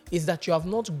 It's that you have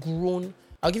not grown.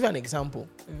 I'll give you an example.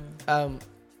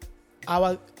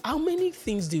 How many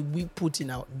things did we put in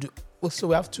our? So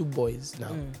we have 2 boys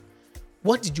now.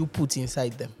 What did you put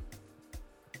inside them?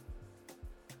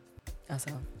 As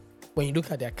how? When you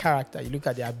look at their character, you look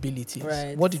at their abilities.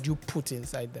 Right. What did you put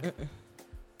inside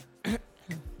them?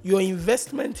 Your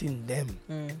investment in them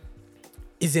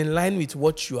is in line with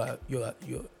what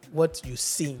what you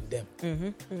see in them.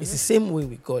 It's the same way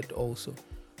with God also.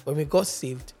 When we got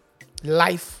saved,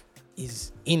 life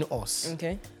is in us.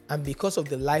 Okay. And because of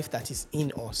the life that is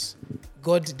in us,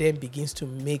 God then begins to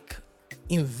make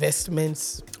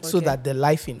investments so that the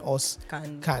life in us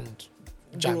can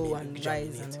grow and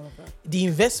rise and all of that. The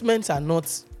investments are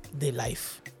not the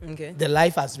life. Okay. The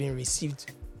life has been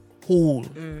received whole.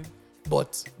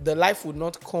 But the life would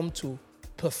not come to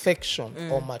perfection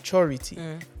or maturity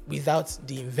without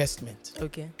the investment.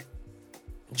 Okay.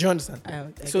 Do you understand?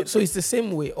 So it's the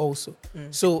same way also.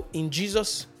 So in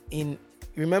Jesus,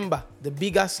 remember, the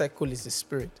bigger circle is the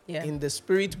spirit. Yeah. In the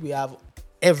spirit, we have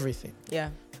everything. Yeah.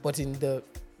 But in the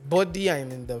body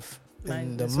and in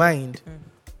the mind,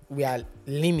 we are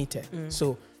limited.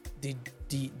 So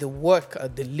the work,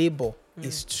 the labor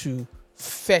is to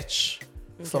fetch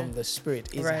from the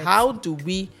spirit. Is how do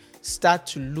we start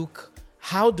to look?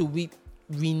 How do we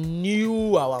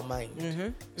renew our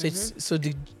mind? So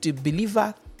the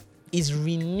believer is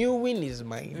renewing his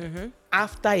mind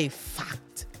after a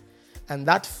fact, and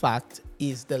that fact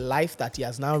is the life that he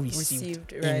has now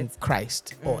received in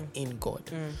Christ or in God.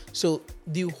 So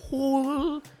the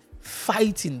whole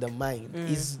fight in the mind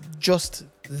is just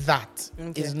that.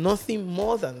 It's nothing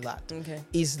more than that.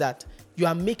 Is that you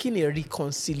are making a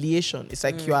reconciliation. It's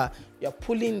like you are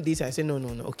pulling this and saying, no,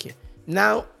 okay.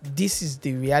 Now this is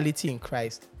the reality in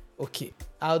Christ. Okay,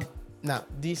 now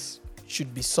this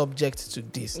should be subject to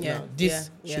this. Now this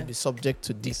should be subject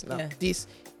to this. Now this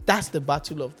That's the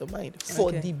battle of the mind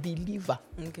for the believer.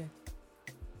 Okay.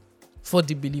 For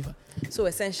the believer. So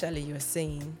essentially, you're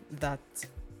saying that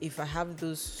if I have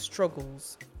those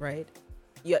struggles, right,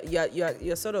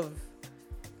 you're sort of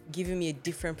giving me a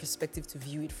different perspective to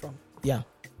view it from. Yeah.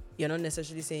 You're not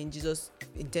necessarily saying Jesus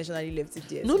intentionally left it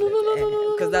there. No.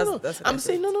 Because that's I'm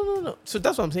saying no. So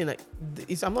that's what I'm saying. Like,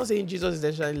 I'm not saying Jesus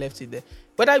intentionally left it there.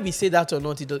 Whether we say that or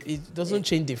not, it doesn't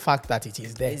change the fact that it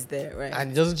is there. It's there, right?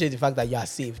 And it doesn't change the fact that you are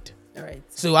saved. Right.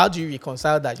 So how do you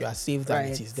reconcile that you are saved and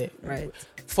it is there? Right.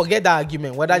 Forget that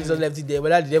argument. Whether Jesus left it there,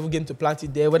 whether the devil came to plant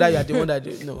it there, whether you are the one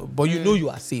that but you know you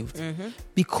are saved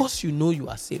because you know you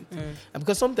are saved, and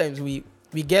because sometimes we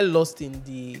get lost in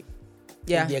the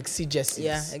exegesis.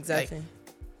 Yeah, exactly.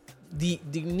 Like,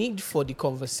 the need for the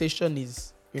conversation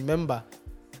is, remember,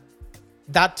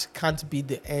 that can't be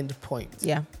the end point.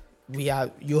 Yeah.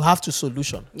 You have to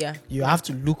solution. Yeah. You have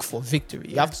to look for victory.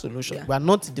 You have to solution. Yeah. We are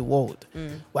not the world.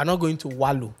 We are not going to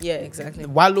wallow. Yeah, exactly.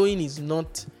 Wallowing is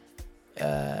not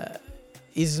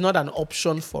an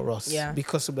option for us. Yeah.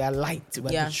 Because we are light.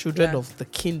 We are the children of the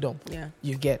kingdom. Yeah.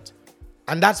 You get.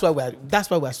 And that's why we're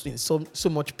in so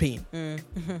much pain.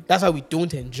 That's why we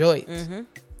don't enjoy it.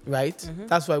 Right?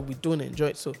 That's why we don't enjoy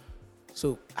it.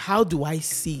 So how do I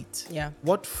see it? Yeah.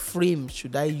 What frame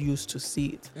should I use to see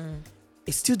it?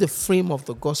 It's still the frame of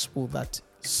the gospel that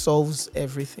solves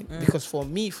everything. Because for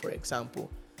me, for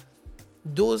example,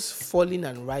 those falling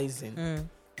and rising,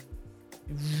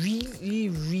 really,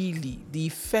 really, the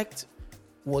effect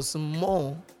was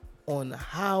more on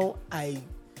how I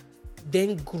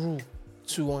then grew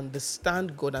to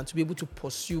understand God and to be able to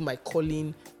pursue my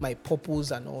calling, my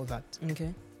purpose, and all that.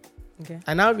 Okay.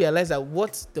 I now realize that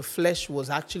what the flesh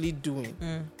was actually doing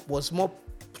was more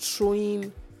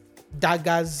throwing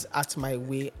daggers at my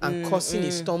way and causing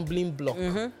a stumbling block.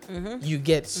 You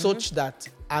get such that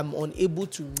I'm unable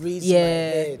to raise my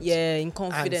head in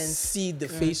confidence and see the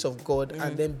face of God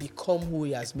and then become who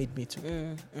He has made me to be. Do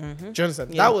you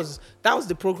understand? Yeah. That was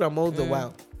the program all the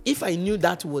while. If I knew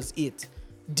that was it,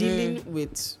 dealing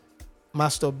with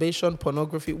masturbation,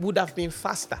 pornography would have been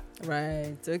faster.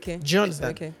 Right. Okay. Do you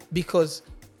understand? Okay. Because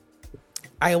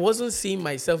I wasn't seeing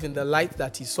myself in the light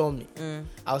that He saw me.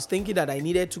 I was thinking that I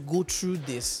needed to go through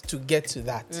this to get to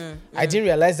that. I didn't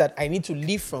realize that I need to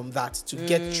live from that to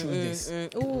get through this.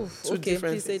 Okay,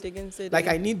 please say it again. Like,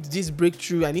 I need this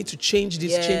breakthrough. I need to change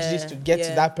this to get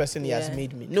to that person He has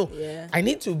made me. No, I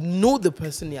need to know the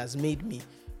person He has made me.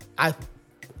 I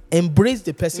embrace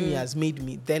the person He has made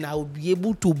me. Then I will be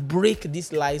able to break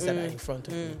these lies that are in front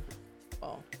of me.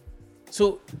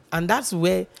 So, and that's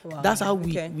where, that's how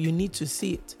you need to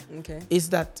see it. Okay. Is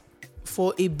that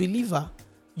for a believer,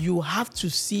 you have to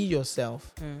see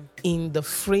yourself in the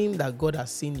frame that God has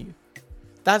seen you.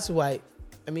 That's why,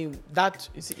 I mean, that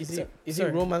is it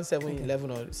Romans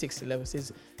 7:11 or 6:11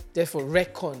 says, therefore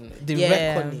reckoning.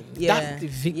 That's the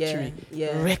victory.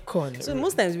 Reckon. So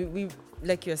most times we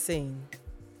like you're saying,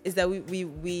 is that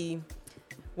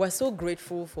we're so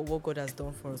grateful for what God has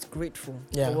done for us. Grateful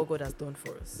for what God has done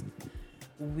for us.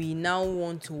 We now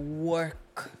want to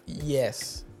work.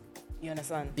 Yes. You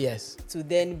understand? Yes. To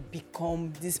then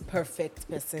become this perfect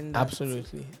person.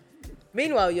 Absolutely.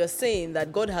 Meanwhile, you're saying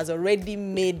that God has already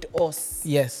made us.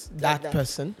 Yes, that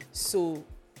person. So,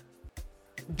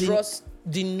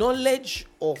 the knowledge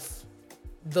of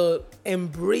the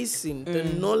embracing, the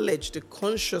knowledge, the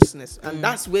consciousness, and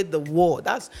that's where the war.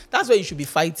 That's where you should be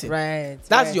fighting. Right.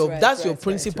 That's your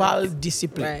principal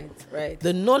discipline. Right.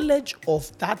 The knowledge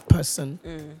of that person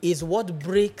is what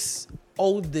breaks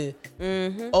all the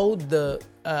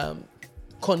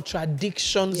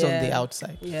contradictions on the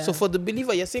outside. Yeah. So for the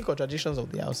believer, you're seeing contradictions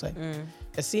of the outside.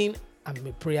 You're seeing, I'm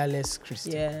a prayerless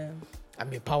Christian. Yeah.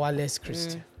 I'm a powerless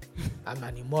Christian. I'm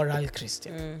an immoral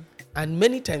Christian. And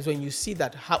many times when you see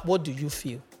that, what do you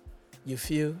feel? You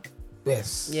feel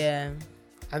best. Yeah.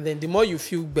 And then the more you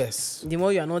feel best, the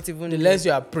more you are not even... the less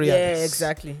you are prayerless. Yeah,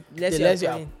 exactly. The less you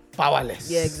are powerless.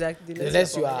 Yeah, exactly. The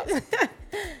less you are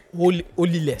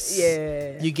holyless.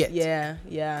 Yeah. You get.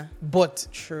 Yeah. But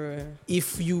true.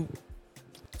 If you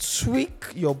tweak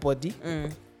your body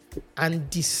and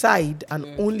decide and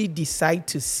only decide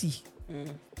to see,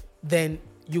 then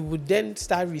you would then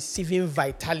start receiving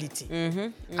vitality.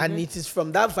 And it is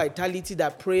from that vitality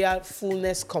that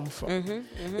prayerfulness comes from.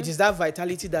 It is that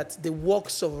vitality that the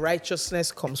works of righteousness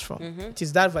comes from. It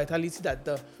is that vitality that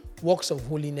the works of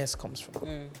holiness comes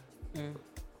from.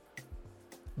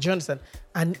 Do you understand?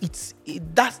 And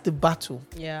that's the battle.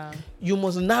 Yeah. You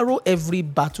must narrow every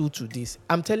battle to this.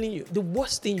 I'm telling you, the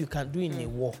worst thing you can do in a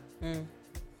war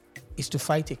is to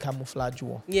fight a camouflage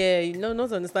war. Yeah,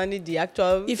 not understanding the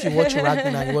actual. If you watch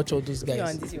Ragnar, you watch all those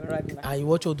guys, and you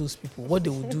watch all those people, what they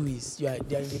will do is they are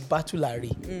in the battle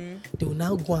array. They will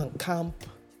now go and camp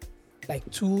like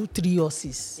 2-3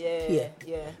 horses here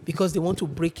because they want to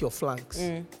break your flanks.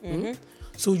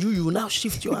 So you now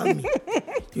shift your army.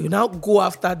 You now go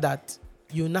after that.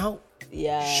 You now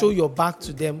show your back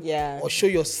to them or show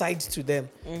your sides to them.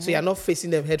 So you're not facing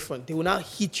them head front. They will now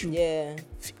hit you,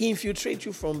 infiltrate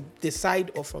you from the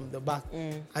side or from the back,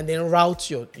 and then rout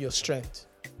your strength.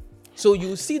 So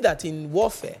you see that in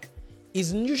warfare,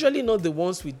 it's usually not the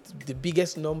ones with the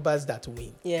biggest numbers that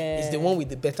win. It's the one with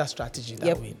the better strategy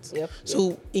that wins.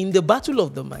 So in the battle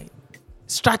of the mind,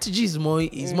 strategy is more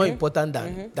important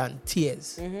than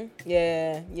tears.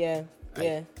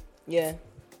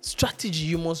 Strategy,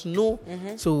 you must know.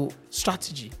 So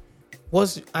strategy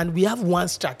and we have one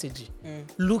strategy,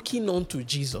 looking unto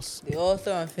Jesus, the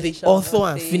author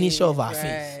and finisher of our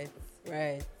faith.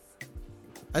 Right.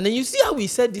 And then you see how he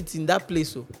said it in that place.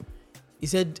 So he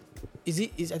said, I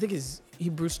think it's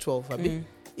Hebrews 12.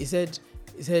 He said,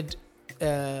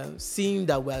 seeing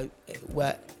that we're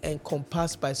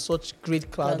encompassed by such great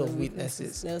cloud of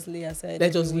witnesses, let us lay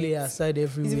aside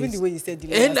every weight. It's even the way you said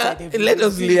let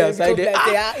us lay aside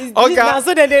okay. You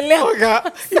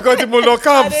got Timo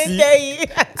Lokam. I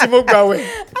thought that was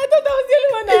the only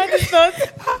one I understood.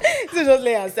 So just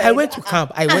lay aside. I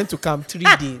went to camp 3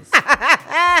 days.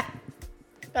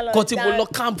 Got Timo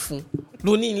Lokam.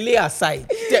 Loni lay aside.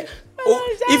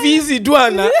 If easy do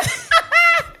Anna.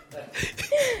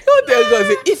 Don't tell God,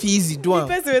 if he easy, do it. The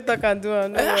person we talk and do,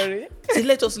 don't worry. So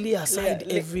let us lay aside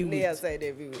every week.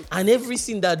 And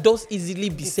everything that does easily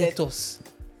beset us.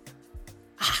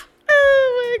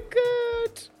 Oh my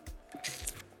God.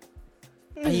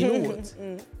 And you know what?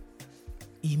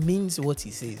 He means what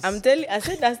he says. I'm telling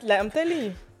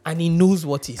you. And he knows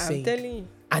what he's saying. I'm telling you.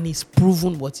 And he's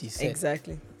proven what he said.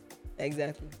 Exactly.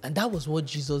 And that was what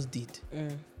Jesus did.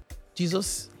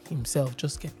 Jesus himself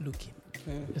just kept looking.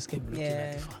 Just kept looking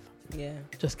at the Father.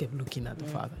 Just kept looking at the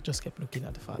Father. Just kept looking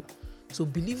at the Father. So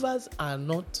believers are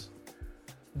not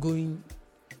going.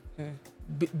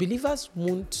 Believers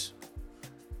won't.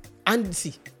 And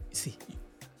see,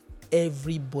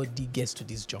 everybody gets to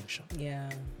this junction.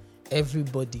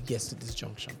 Everybody gets to this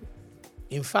junction.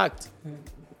 In fact,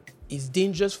 it's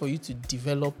dangerous for you to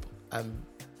develop and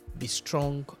be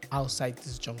strong outside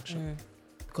this junction.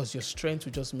 Because your strength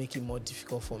will just make it more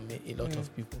difficult for a lot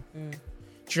of people.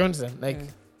 Do you understand? Like,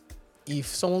 if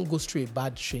someone goes through a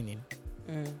bad training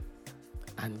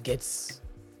and gets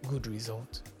good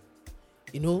result,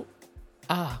 the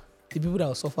people that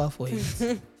will suffer for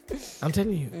it, I'm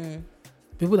telling you,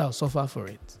 people that will suffer for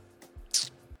it.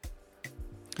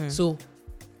 So,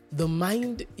 the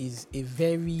mind is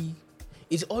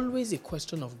it's always a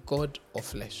question of God or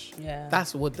flesh.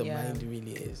 That's what the mind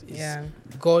really is. It's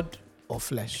God or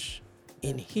flesh,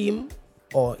 in him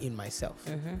or in myself.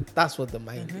 That's what the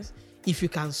mind is. If you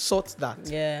can sort that,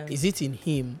 is it in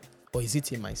him or is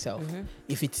it in myself?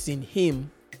 If it's in him,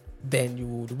 then you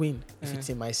would win. If it's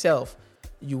in myself,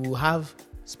 you will have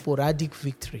sporadic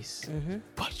victories.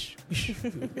 But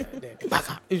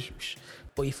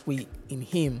if we in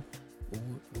him, we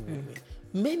will win.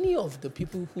 Many of the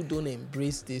people who don't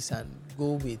embrace this and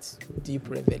go with deep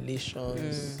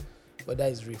revelations, whether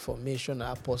it's Reformation,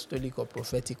 apostolic or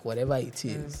prophetic, whatever it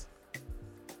is,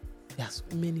 yes,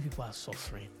 many people are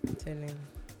suffering.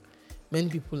 Many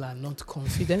people are not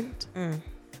confident.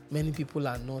 Many people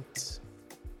are not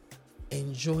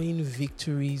enjoying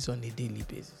victories on a daily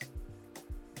basis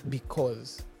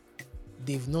because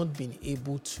they've not been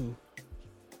able to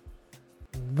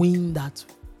win that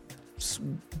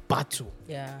battle.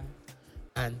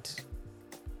 And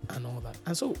all that.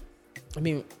 And so,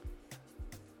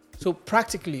 so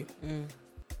practically,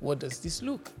 what does this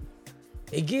look?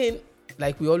 Again,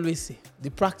 like we always say,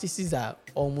 the practices are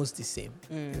almost the same.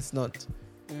 It's not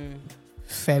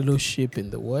fellowship in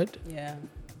the word.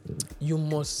 You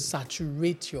must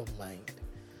saturate your mind.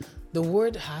 The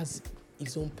word has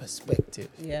its own perspective.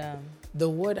 The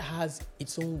word has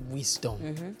its own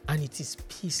wisdom, and it is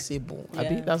peaceable. I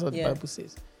think that's what the Bible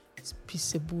says. It's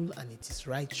peaceable and it is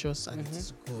righteous and it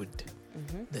is good.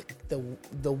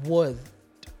 The word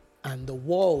and the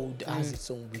world has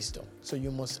its own wisdom. So you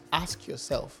must ask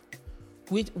yourself,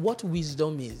 what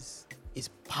wisdom is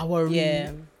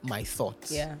powering my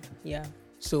thoughts.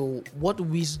 So what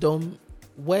wisdom?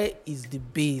 Where is the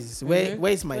base?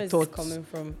 Where is my thoughts coming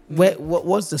from?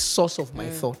 What's the source of my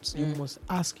thoughts? You must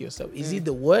ask yourself: is it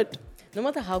the word? no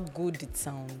matter how good it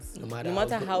sounds, no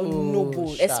matter how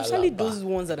noble, especially those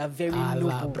ones that are very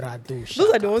noble, those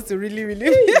are the ones to really, really,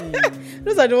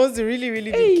 those are the ones to really,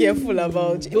 really be careful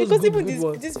about. Because even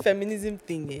this feminism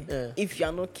thing, if you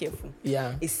are not careful,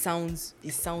 it sounds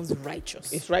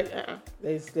righteous. It's right.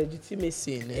 There's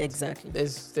legitimacy in it. Exactly.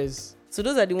 There's. So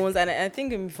those are the ones, and I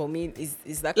think for me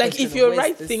is that like if you're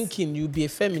right thinking, you'll be a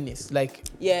feminist. Like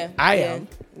I am.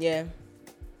 Yeah.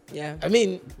 I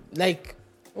mean, like.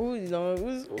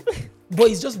 But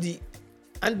it's just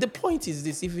and the point is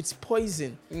this: if it's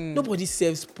poison, nobody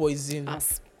serves poison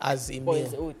as a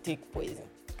meal. Oh, take poison.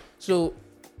 So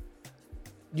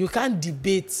you can't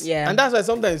debate, and that's why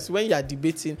sometimes when you are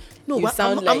debating, I'm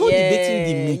not debating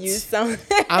the meat.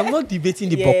 I'm not debating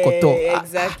the bokoto.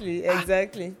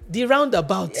 Exactly. The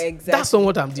roundabout. That's not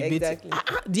what I'm debating. Exactly.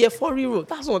 The efori roll.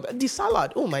 That's not the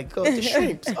salad. Oh my god, the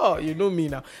shrimps. Oh, you know me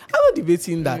now. I'm not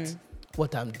debating that.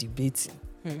 What I'm debating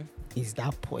is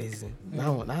that poison.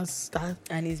 Now that's that,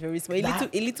 and it's very small. A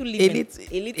little living.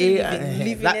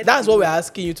 That's what we're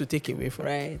asking you to take away from.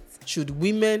 Right? Should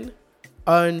women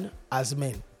earn as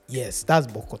men? Yes, that's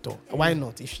bokoto. Why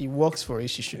not? If she works for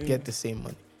it, she should get the same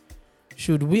money.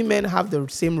 Should women have the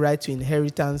same right to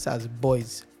inheritance as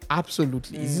boys?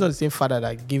 Absolutely. It's not the same father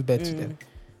that gave birth to them.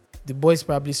 The boys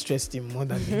probably stressed him more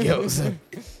than the girls.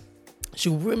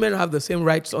 Should women have the same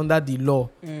rights under the law?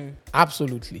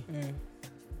 Absolutely.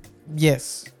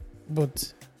 Yes,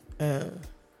 but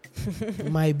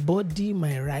my body,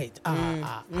 my right.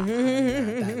 No,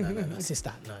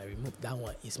 sister, no, remove that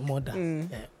one. It's murder.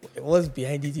 What's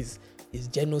behind it is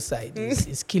genocide.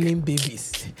 It's killing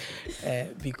babies.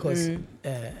 Because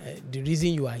the reason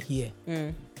you are here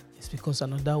is because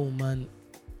another woman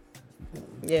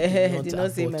did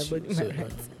not say my body, my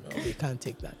right. No, we can't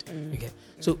take that. Okay,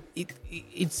 so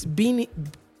it's being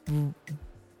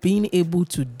able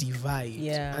to divide,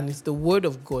 and it's the word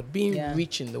of God, being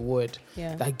rich in the word,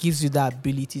 that gives you that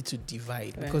ability to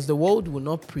divide. Because the world will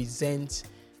not present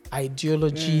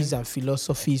ideologies and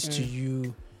philosophies to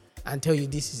you and tell you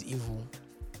this is evil.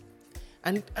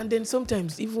 And then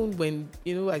sometimes, even when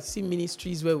I see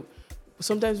ministries where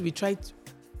sometimes we try to,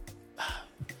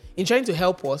 in trying to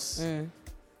help us,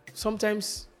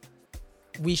 sometimes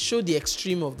we show the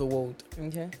extreme of the world.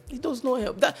 Okay. It does not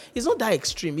help. That it's not that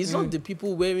extreme. It's not the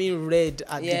people wearing red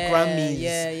at the Grammys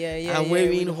and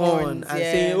wearing horn and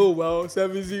saying, "Oh well,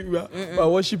 servicing, we are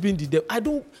worshiping the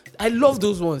devil." I love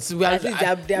those ones. They are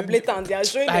blatant. They are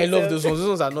showing. I love those ones. Those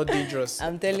ones are not dangerous.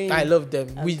 I'm telling you. I love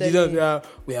them. We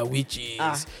are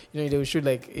witches. They will show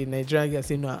like in Nigeria. They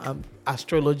say, "No, I'm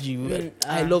astrology."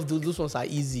 I love those. Those ones are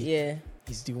easy. Yeah.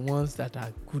 It's the ones that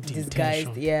are good disguised.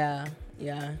 intention.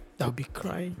 Yeah. I'll be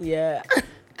crying. Yeah.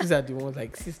 These are the ones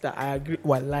like, sister, I agree.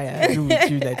 Wallahi, I agree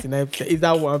with you 99%. Is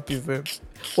that 1%?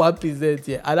 1%,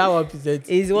 yeah. And that 1%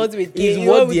 is what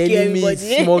the enemy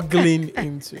is smuggling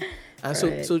into. And so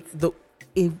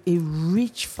a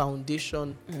rich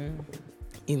foundation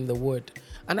in the word.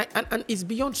 And it's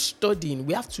beyond studying.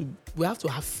 We have to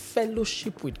have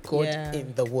fellowship with God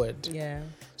in the word. Yeah.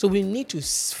 So we need to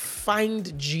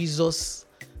find Jesus,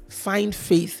 find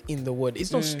faith in the word.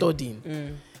 It's not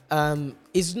studying.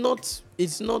 It's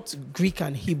not Greek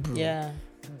and Hebrew. Yeah.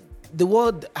 The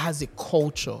word has a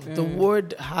culture. The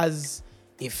word has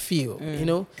a feel.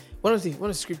 One of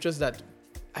the scriptures that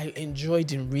I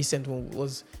enjoyed in recent one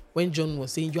was when John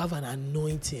was saying you have an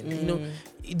anointing.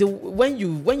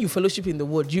 When you fellowship in the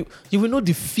word, you will know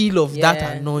the feel of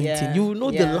that anointing. Yeah, you will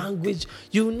know the language.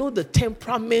 You will know the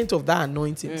temperament of that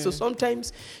anointing. So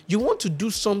sometimes you want to do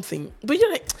something, but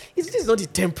you're like, this is not the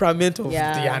temperament of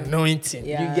the anointing.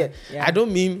 You get? Yeah. I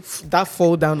don't mean that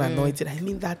fall down anointing. I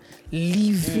mean that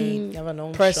living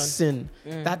person,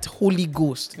 that Holy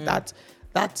Ghost, that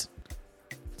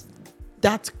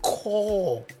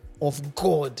core of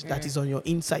God that is on your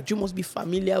inside. You must be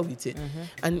familiar with it.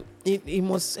 And it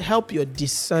must help your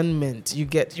discernment. You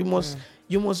must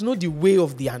know the way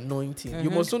of the anointing.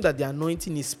 You must know that the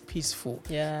anointing is peaceful.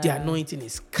 The anointing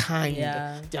is kind.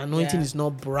 The anointing is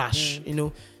not brash.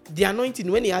 The anointing,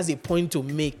 when he has a point to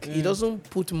make, he doesn't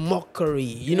put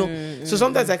mockery, So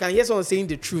sometimes I can hear someone saying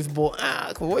the truth, but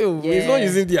he's not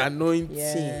using the anointing,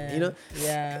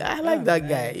 I like that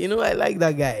guy, I like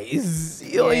that guy.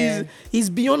 He's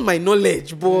beyond my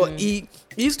knowledge, but he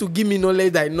used to give me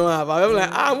knowledge that I don't have. I'm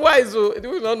like, why? So do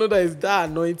you not know that it's that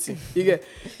anointing?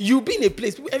 You be in a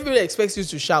place, everybody expects you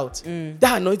to shout.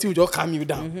 That anointing will just calm you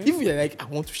down. If you're like, I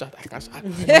want to shout, I can't shout.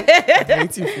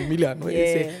 Anointing familiar,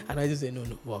 and I just say, no,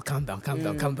 well, calm down.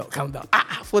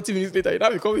 40 minutes later, you now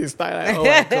become a style. Like, oh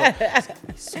my God.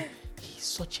 he's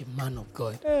such a man of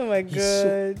God. Oh my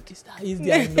God. He's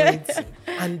the anointing.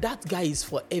 And that guy is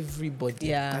for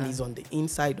everybody. And he's on the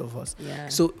inside of us.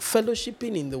 So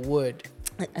fellowshipping in the word.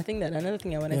 I think that another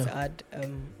thing I wanted to add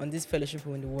on this fellowship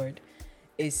in the word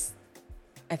is,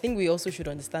 I think we also should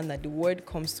understand that the word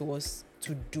comes to us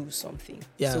to do something.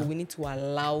 So we need to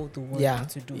allow the word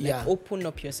to do. Like open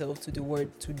up yourself to the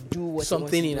word to do what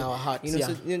something in our hearts.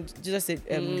 So just said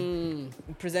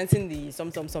presenting the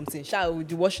something.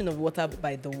 The washing of water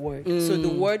by the word. So the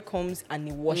word comes and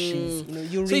it washes.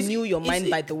 You renew your mind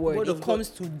by the word. It comes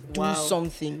to do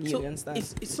something. You understand?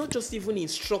 It's not just even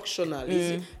instructional.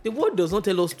 The word does not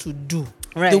tell us to do.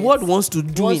 The word wants to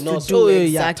do in us.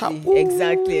 Exactly.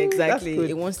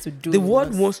 It wants to do. The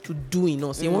word wants to do in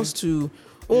us. It wants to.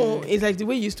 It's like the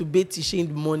way you used to bathe Tisha in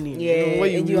the morning.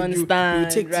 You understand.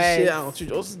 You take Tisha out. You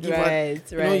just give her.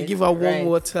 You give her warm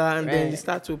water, and then you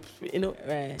start to.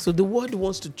 So the word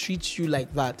wants to treat you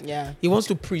like that. He wants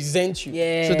to present you.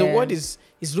 So the word is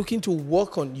looking to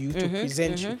work on you to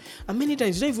present you. And many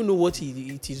times you don't even know what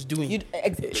it is doing.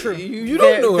 True. You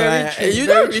don't know. You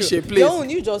don't reach a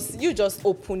place. You just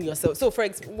open yourself. So for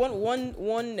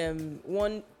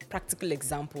one practical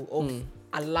example of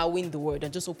allowing the word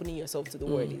and just opening yourself to the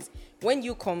word is when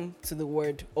you come to the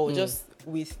word, or just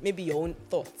with maybe your own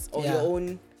thoughts or your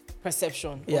own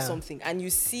perception or something, and you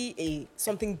see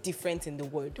something different in the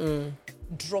word,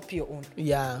 drop your own.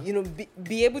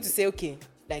 Be able to say, okay,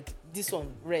 like this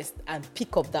one, rest, and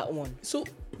pick up that one. So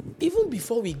even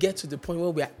before we get to the point where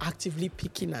we are actively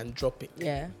picking and dropping,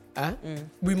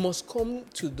 we must come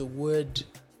to the word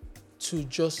to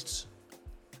just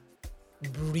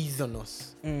breathe on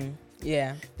us.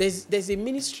 There's a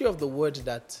ministry of the word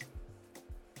that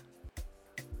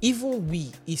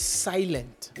even is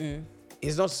silent.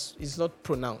 It's not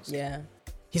pronounced.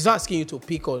 He's not asking you to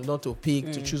pick or not to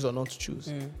pick, to choose or not to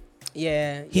choose.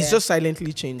 He's just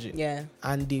silently changing.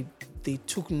 And they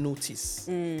took notice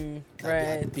that they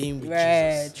had been with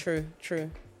Jesus.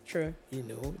 True.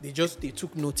 They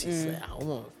took notice.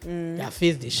 Their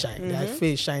face they shine. Their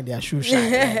face shine. Their shoes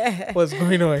shine. Like, what's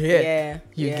going on here?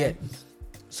 You get.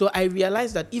 So I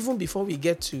realized that even before we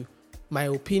get to my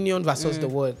opinion versus the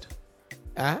word,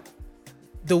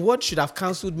 the word should have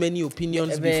cancelled many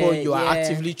opinions before you are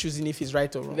actively choosing if it's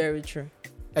right or wrong. Very true.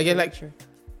 Again, true.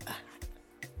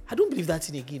 I don't believe that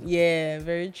in again.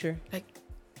 Very true. Like,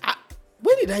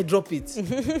 when did I drop it?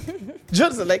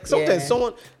 Just like sometimes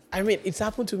someone, it's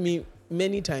happened to me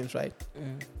many times, right?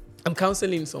 I'm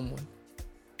counseling someone,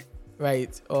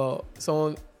 right? Or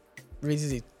someone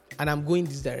raises it, and I'm going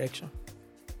this direction.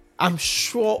 I'm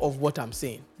sure of what I'm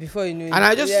saying. Before you know it. And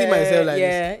I just see myself like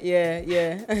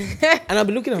this. And I'll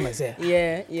be looking at myself.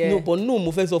 No, but no,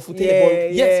 move off with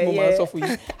yes, mama, off with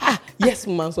you. Yes,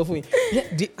 mama, off with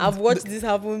you. I've watched this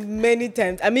happen many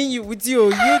times. I mean, you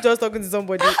just talking to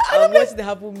somebody. I've watched it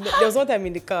happen. There was one time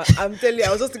in the car. I'm telling you, I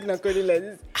was just looking at Cody like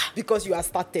this because you are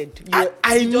started.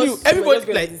 I knew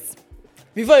everybody like this.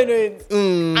 Before you know it,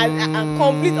 I'm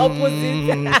complete opposite.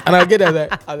 And I'll get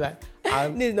that. I'm like,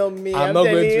 this is not me. I'm not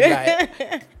going to lie.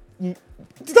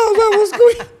 That's where I was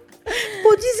going.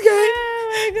 But this guy,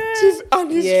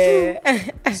 and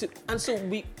it's true. And so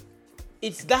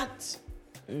it's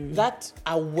that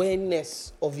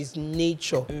awareness of his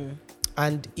nature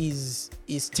and his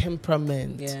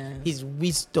temperament, his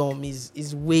wisdom,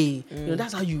 his way.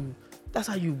 That's how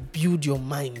you build your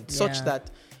mind, such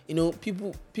that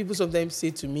people sometimes say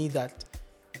to me that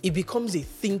it becomes a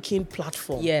thinking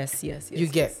platform. Yes. You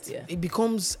get. It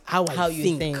becomes how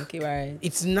you think, right?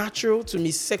 It's natural to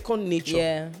me, second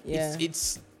nature.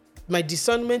 It's my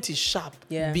discernment is sharp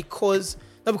because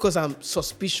not because I'm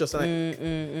suspicious. And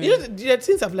there are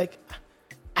things I'm like,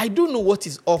 I don't know what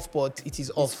is off, but it is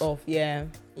off. It's off. Yeah.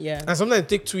 And sometimes it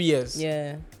takes 2 years.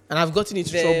 Yeah. And I've gotten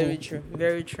into trouble.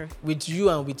 Very true. With you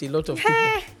and with a lot of people.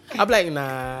 I'm like,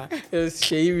 nah. It was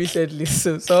Sheyi recently.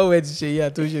 So someone went to Sheyi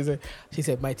and told she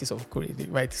said, mighty of Korede,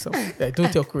 mighty of. Like, don't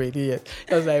tell Korede yet.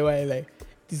 I was like, why? Like,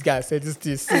 this guy said this.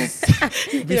 You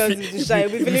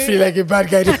feel like a bad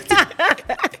guy.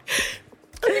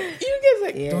 You guys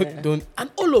like, don't. And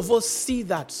all of us see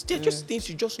that. They're just things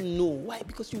you just know. Why?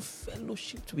 Because you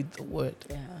fellowshipped with the word.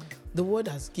 Yeah. The word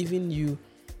has given you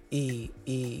a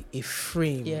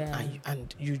frame,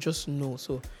 and you just know.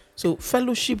 So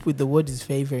fellowship with the word is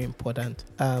very, very important.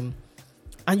 And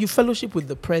you fellowship with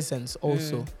the presence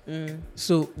also.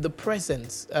 So the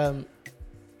presence,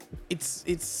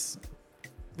 it's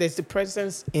there's the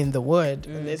presence in the word,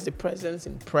 and there's the presence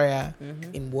in prayer,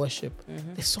 in worship.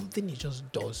 There's something it just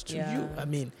does to you. I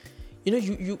mean,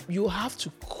 you have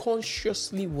to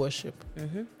consciously worship.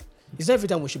 It's not every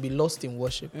time we should be lost in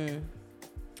worship.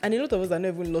 And a lot of us are not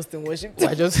even lost in worship.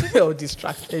 We're just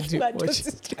distracted in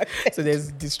worship. So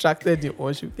there's distracted in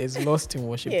worship, there's lost in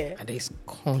worship, and there's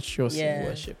conscious in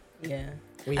worship. Yeah.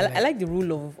 I like the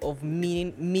rule of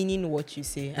meaning what you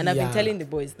say. And I've been telling the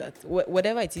boys that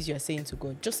whatever it is you're saying to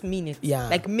God, just mean it. Yeah.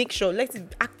 Like make sure, let's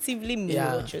actively mean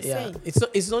what you're saying.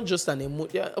 It's not just an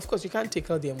emotion. Yeah, of course, you can't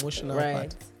take out the emotional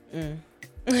part. And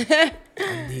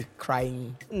the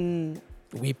crying,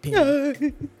 weeping.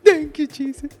 Thank you,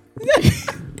 Jesus.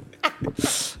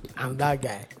 I'm that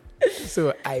guy.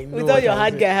 So I know. With all your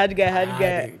hard guy.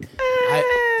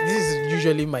 This is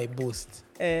usually my boast.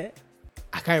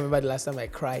 I can't remember the last time I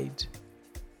cried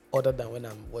other than when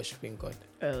I'm worshiping God.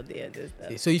 Oh dear, there's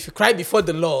that. So if you cry before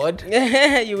the Lord,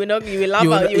 you will laugh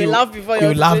before you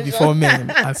will laugh before men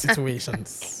and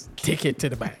situations. Take it to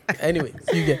the bank. Anyway,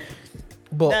 you get.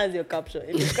 But that's your caption.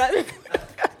 If you cry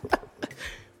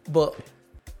but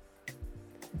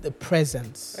the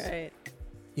presence, right?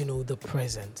 The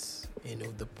presence.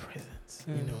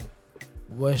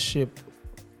 Worship.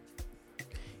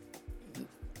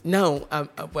 Now,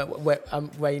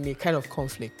 we're in a kind of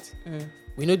conflict.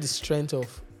 We know the strength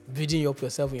of building up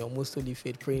yourself in your most holy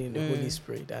faith, praying in the Holy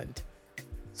Spirit, and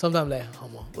sometimes like,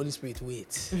 Holy Spirit,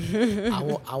 wait.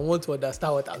 I want to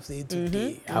understand what I'm saying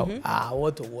today. I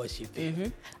want to worship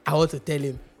Him. I want to tell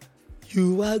Him,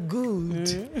 you are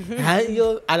good. And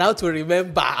you're allowed to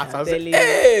remember. As I'm saying,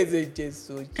 hey,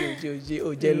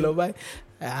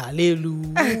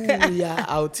 hallelujah.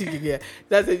 I'll take it again.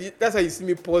 That's how you see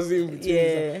me pausing between.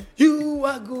 Yeah. You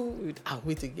are good. I'll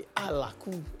wait again. Allah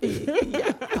cool.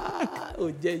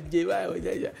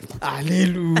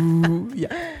 Hallelujah.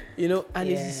 And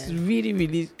it's really,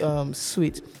 really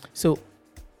sweet. So,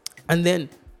 and then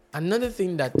another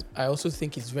thing that I also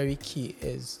think is very key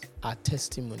is our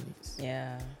testimonies.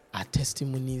 Yeah. Our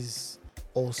testimonies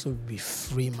also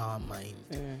reframe our mind.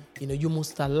 You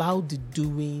must allow the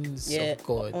doings of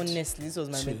God. Honestly, this was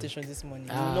my meditation this morning.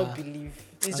 You will not believe.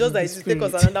 It's just that it will take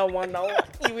us another 1 hour.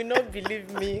 You will not believe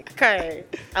me. Kai,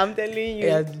 I'm telling you.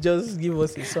 Yeah, just give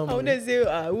us a summary. I want to say,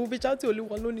 we'll be chatting only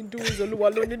one alone in doings,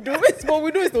 but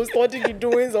we know it's not studying the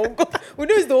doings of God. We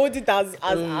know it's to hold it as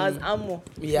ammo.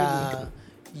 Yeah.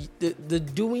 The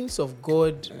doings of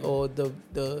God, or the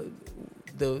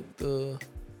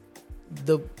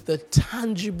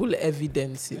tangible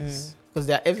evidences, because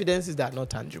there are evidences that are not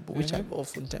tangible, which are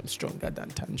oftentimes stronger than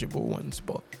tangible ones,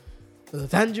 but the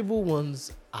tangible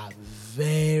ones are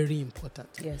very important.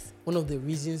 Yes. One of the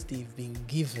reasons they've been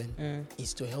given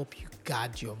is to help you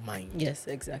guard your mind. Yes,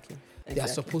 exactly. They are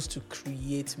supposed to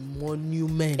create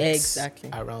monuments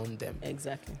around them.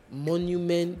 Exactly.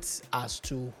 Monuments as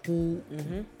to who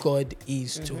God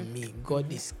is to me.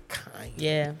 God is kind.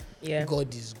 Yeah.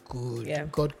 God is good. Yeah.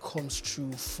 God comes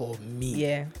through for me.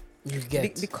 Yeah. You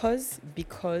get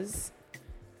because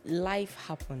life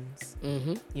happens.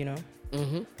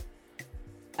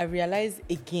 I realized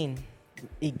again,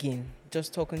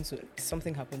 just talking to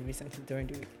something happened recently during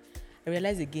the week. I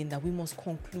realized again that we must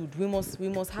conclude. We must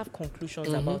have conclusions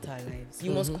about our lives.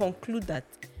 You must conclude that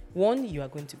 1, you are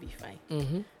going to be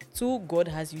fine. 2, God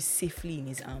has you safely in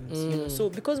His arms. So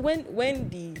because when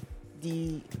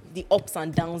the ups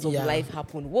and downs of life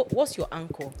happen, what's your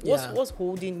anchor? What's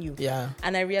holding you? Yeah.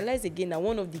 And I realized again that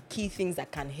one of the key things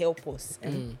that can help us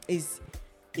is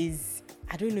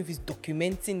I don't know if it's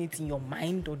documenting it in your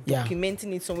mind or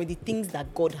documenting it somewhere, the things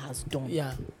that God has done.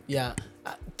 Yeah.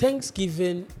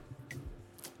 Thanksgiving.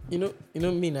 I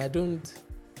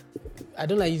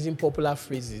don't like using popular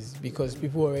phrases because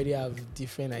people already have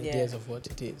different ideas of what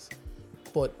it is.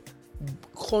 But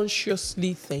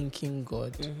consciously thanking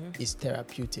God is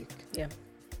therapeutic. Yeah.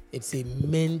 It's a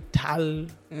mental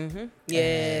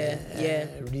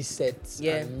reset,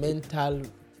 and mental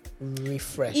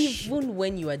refresh. Even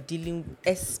when you are dealing,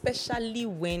 especially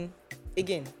when,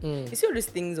 again, you see all these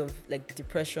things of like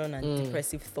depression and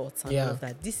depressive thoughts and all of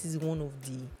that. This is one of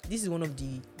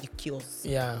the cures.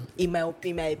 Yeah. In my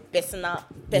personal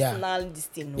this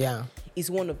thing.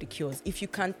 Is one of the cures. If you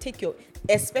can take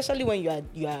especially when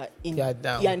you are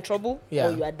in trouble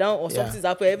or you are down or something's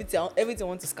happening, everything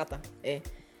wants to scatter.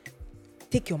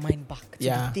 Take your mind back to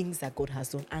the things that God has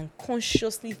done and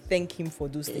consciously thank Him for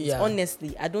those things.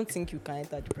 Honestly, I don't think you can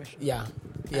enter depression.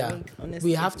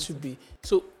 We have to be.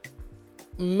 So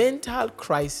mental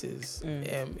crisis,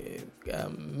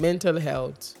 mental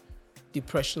health,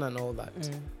 depression and all that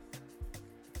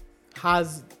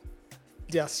has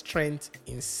their strength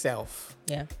in self.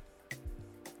 Yeah.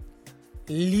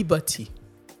 Liberty,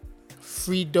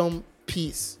 freedom,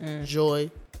 peace, joy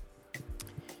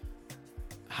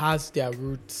has their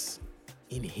roots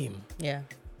in Him. Yeah.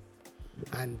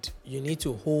 And you need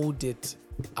to hold it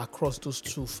across those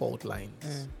two fault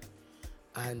lines.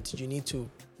 And you need to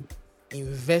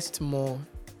invest more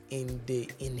in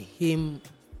him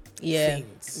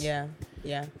things.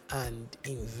 And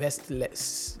invest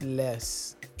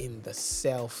less in the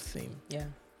self thing.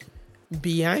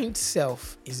 Behind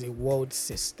self is a world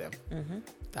system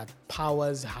that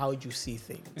powers how you see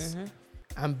things.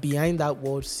 And behind that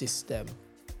world system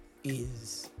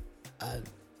is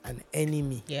an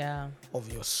enemy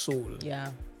of your soul.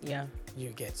 You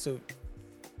get so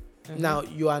now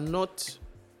you are not,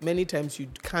 many times you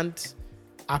can't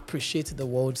appreciate the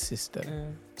world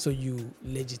system, so you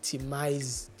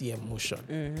legitimize the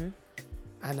emotion.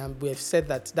 And we have said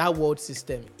that world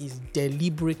system is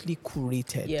deliberately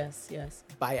curated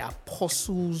by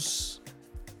apostles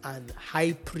and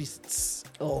high priests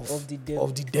of the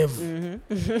devil.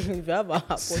 If you have an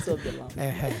apostle of the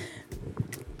Lamb.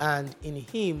 And in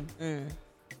him,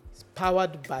 it's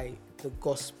powered by the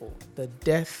gospel, the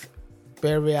death,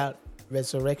 burial,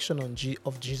 resurrection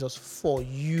of Jesus for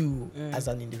you as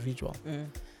an individual.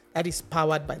 That is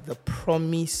powered by the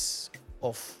promise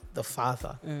of the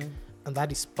Father. And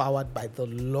that is powered by the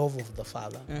love of the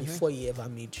Father before he ever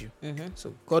made you.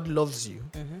 So God loves you.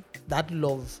 That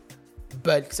love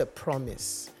births a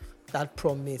promise. That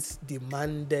promise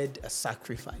demanded a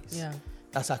sacrifice.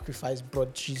 That sacrifice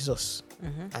brought Jesus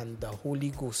and the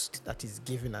Holy Ghost that is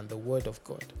given and the Word of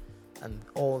God and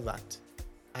all that.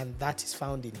 And that is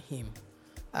found in him.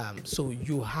 So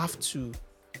you have to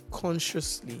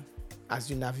consciously, as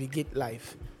you navigate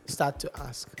life, start to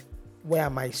ask, where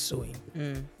am I sowing?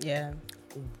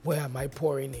 Where am I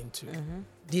pouring into?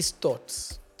 These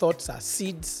thoughts are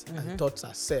seeds and thoughts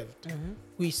are served.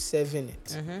 Who is serving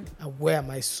it? And where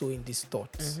am I sowing these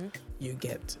thoughts? You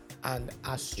get. And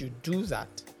as you do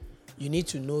that, you need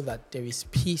to know that there is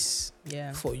peace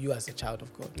for you as a child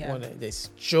of God. There's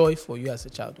joy for you as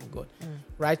a child of God.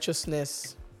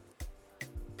 Righteousness,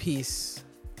 peace,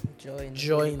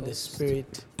 joy in the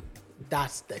Spirit.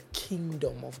 That's the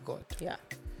kingdom of God.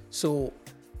 So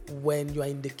when you are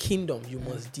in the kingdom, you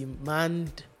must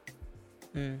demand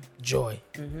joy.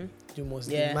 You must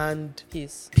demand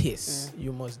peace.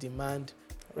 You must demand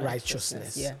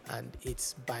righteousness. And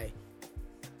it's by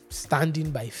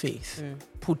standing by faith,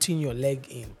 putting your leg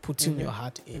in, putting your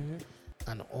heart in,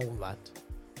 and all that.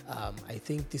 I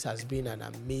think this has been an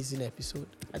amazing episode.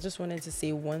 I just wanted to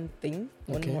say one thing.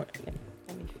 One more.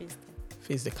 Let me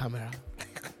face the camera.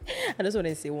 I just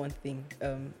wanted to say one thing.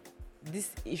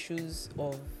 These issues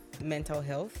of mental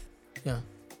health,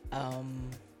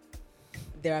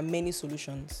 there are many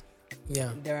solutions.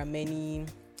 There are many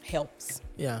helps,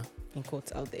 in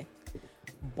quotes, out there.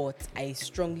 But I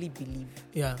strongly believe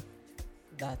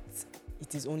that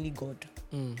it is only God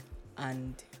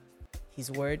and his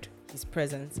word, his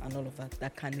presence, and all of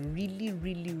that can really,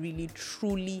 really, really,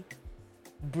 truly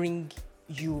bring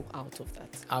you out of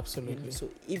that. Absolutely. So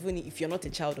even if you're not a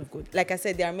child of God, like I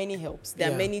said, there are many helps,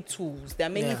 there are many tools, there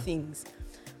are many things.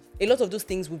 A lot of those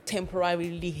things will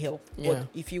temporarily help. But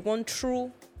if you want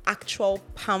true, actual,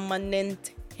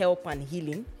 permanent help and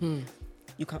healing,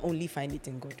 you can only find it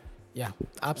in God. Yeah,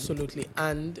 absolutely.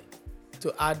 And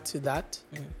to add to that,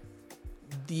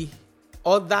 the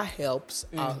other helps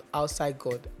outside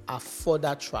God are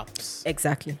further traps.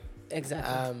 Exactly.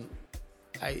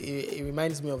 It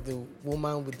reminds me of the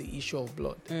woman with the issue of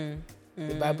blood.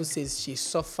 The Bible says she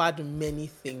suffered many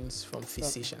things from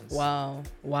physicians. Wow.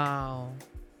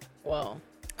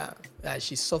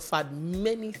 She suffered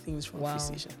many things from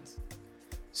physicians.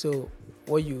 So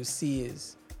what you see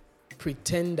is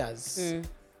pretenders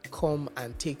come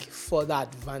and take further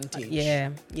advantage.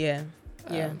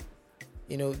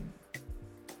 You know,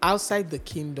 outside the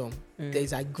kingdom,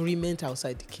 there's agreement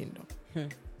outside the kingdom.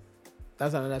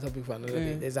 That's another topic for another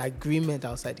day. There's agreement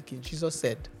outside the kingdom. Jesus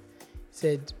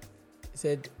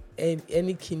said,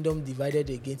 any kingdom divided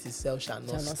against itself shall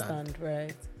not stand.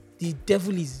 Right. The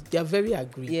devil they're very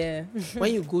agreed.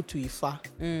 When you go to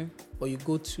Ifa, or you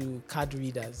go to card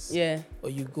readers, or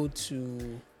you go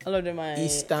to all of them are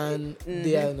Eastern,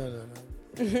 they are no.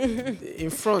 In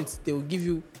front, they will give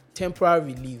you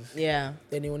temporary relief. Then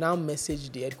they will now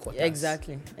message the headquarters.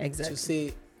 Exactly. To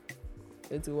say,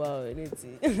 it's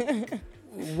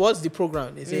what's the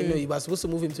program? They say, no, you were supposed to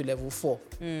move him to level 4.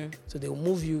 So they will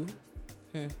move you.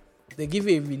 They give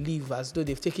you a relief as though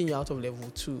they've taken you out of level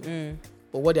 2.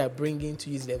 But what they are bringing to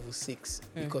you is level 6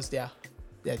 because they are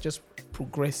just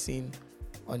progressing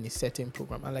on a certain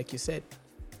program. And like you said,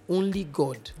 only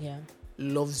God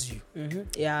loves you.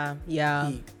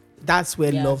 That's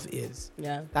where love is.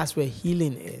 That's where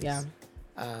healing is.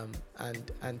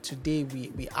 And today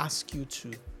we ask you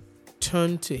to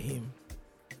turn to him.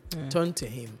 Turn to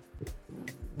him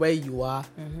where you are,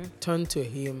 turn to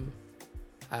him,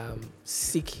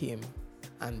 seek him,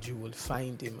 and you will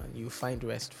find him, and you find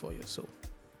rest for your soul.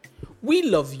 We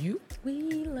love you.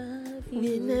 We love you.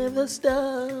 We never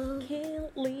stop.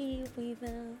 Can't live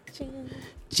without you.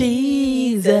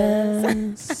 Jesus.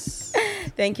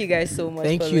 Thank you guys so much.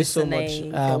 Thank for you so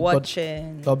listening, much for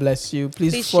watching. God bless you.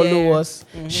 Please follow share. us.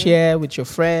 Share with your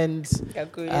friends.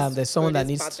 There's someone that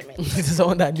needs. There's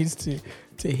someone that needs to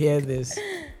hear this.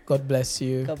 God bless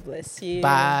you. God bless you.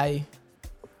 Bye.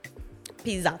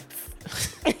 Peace out.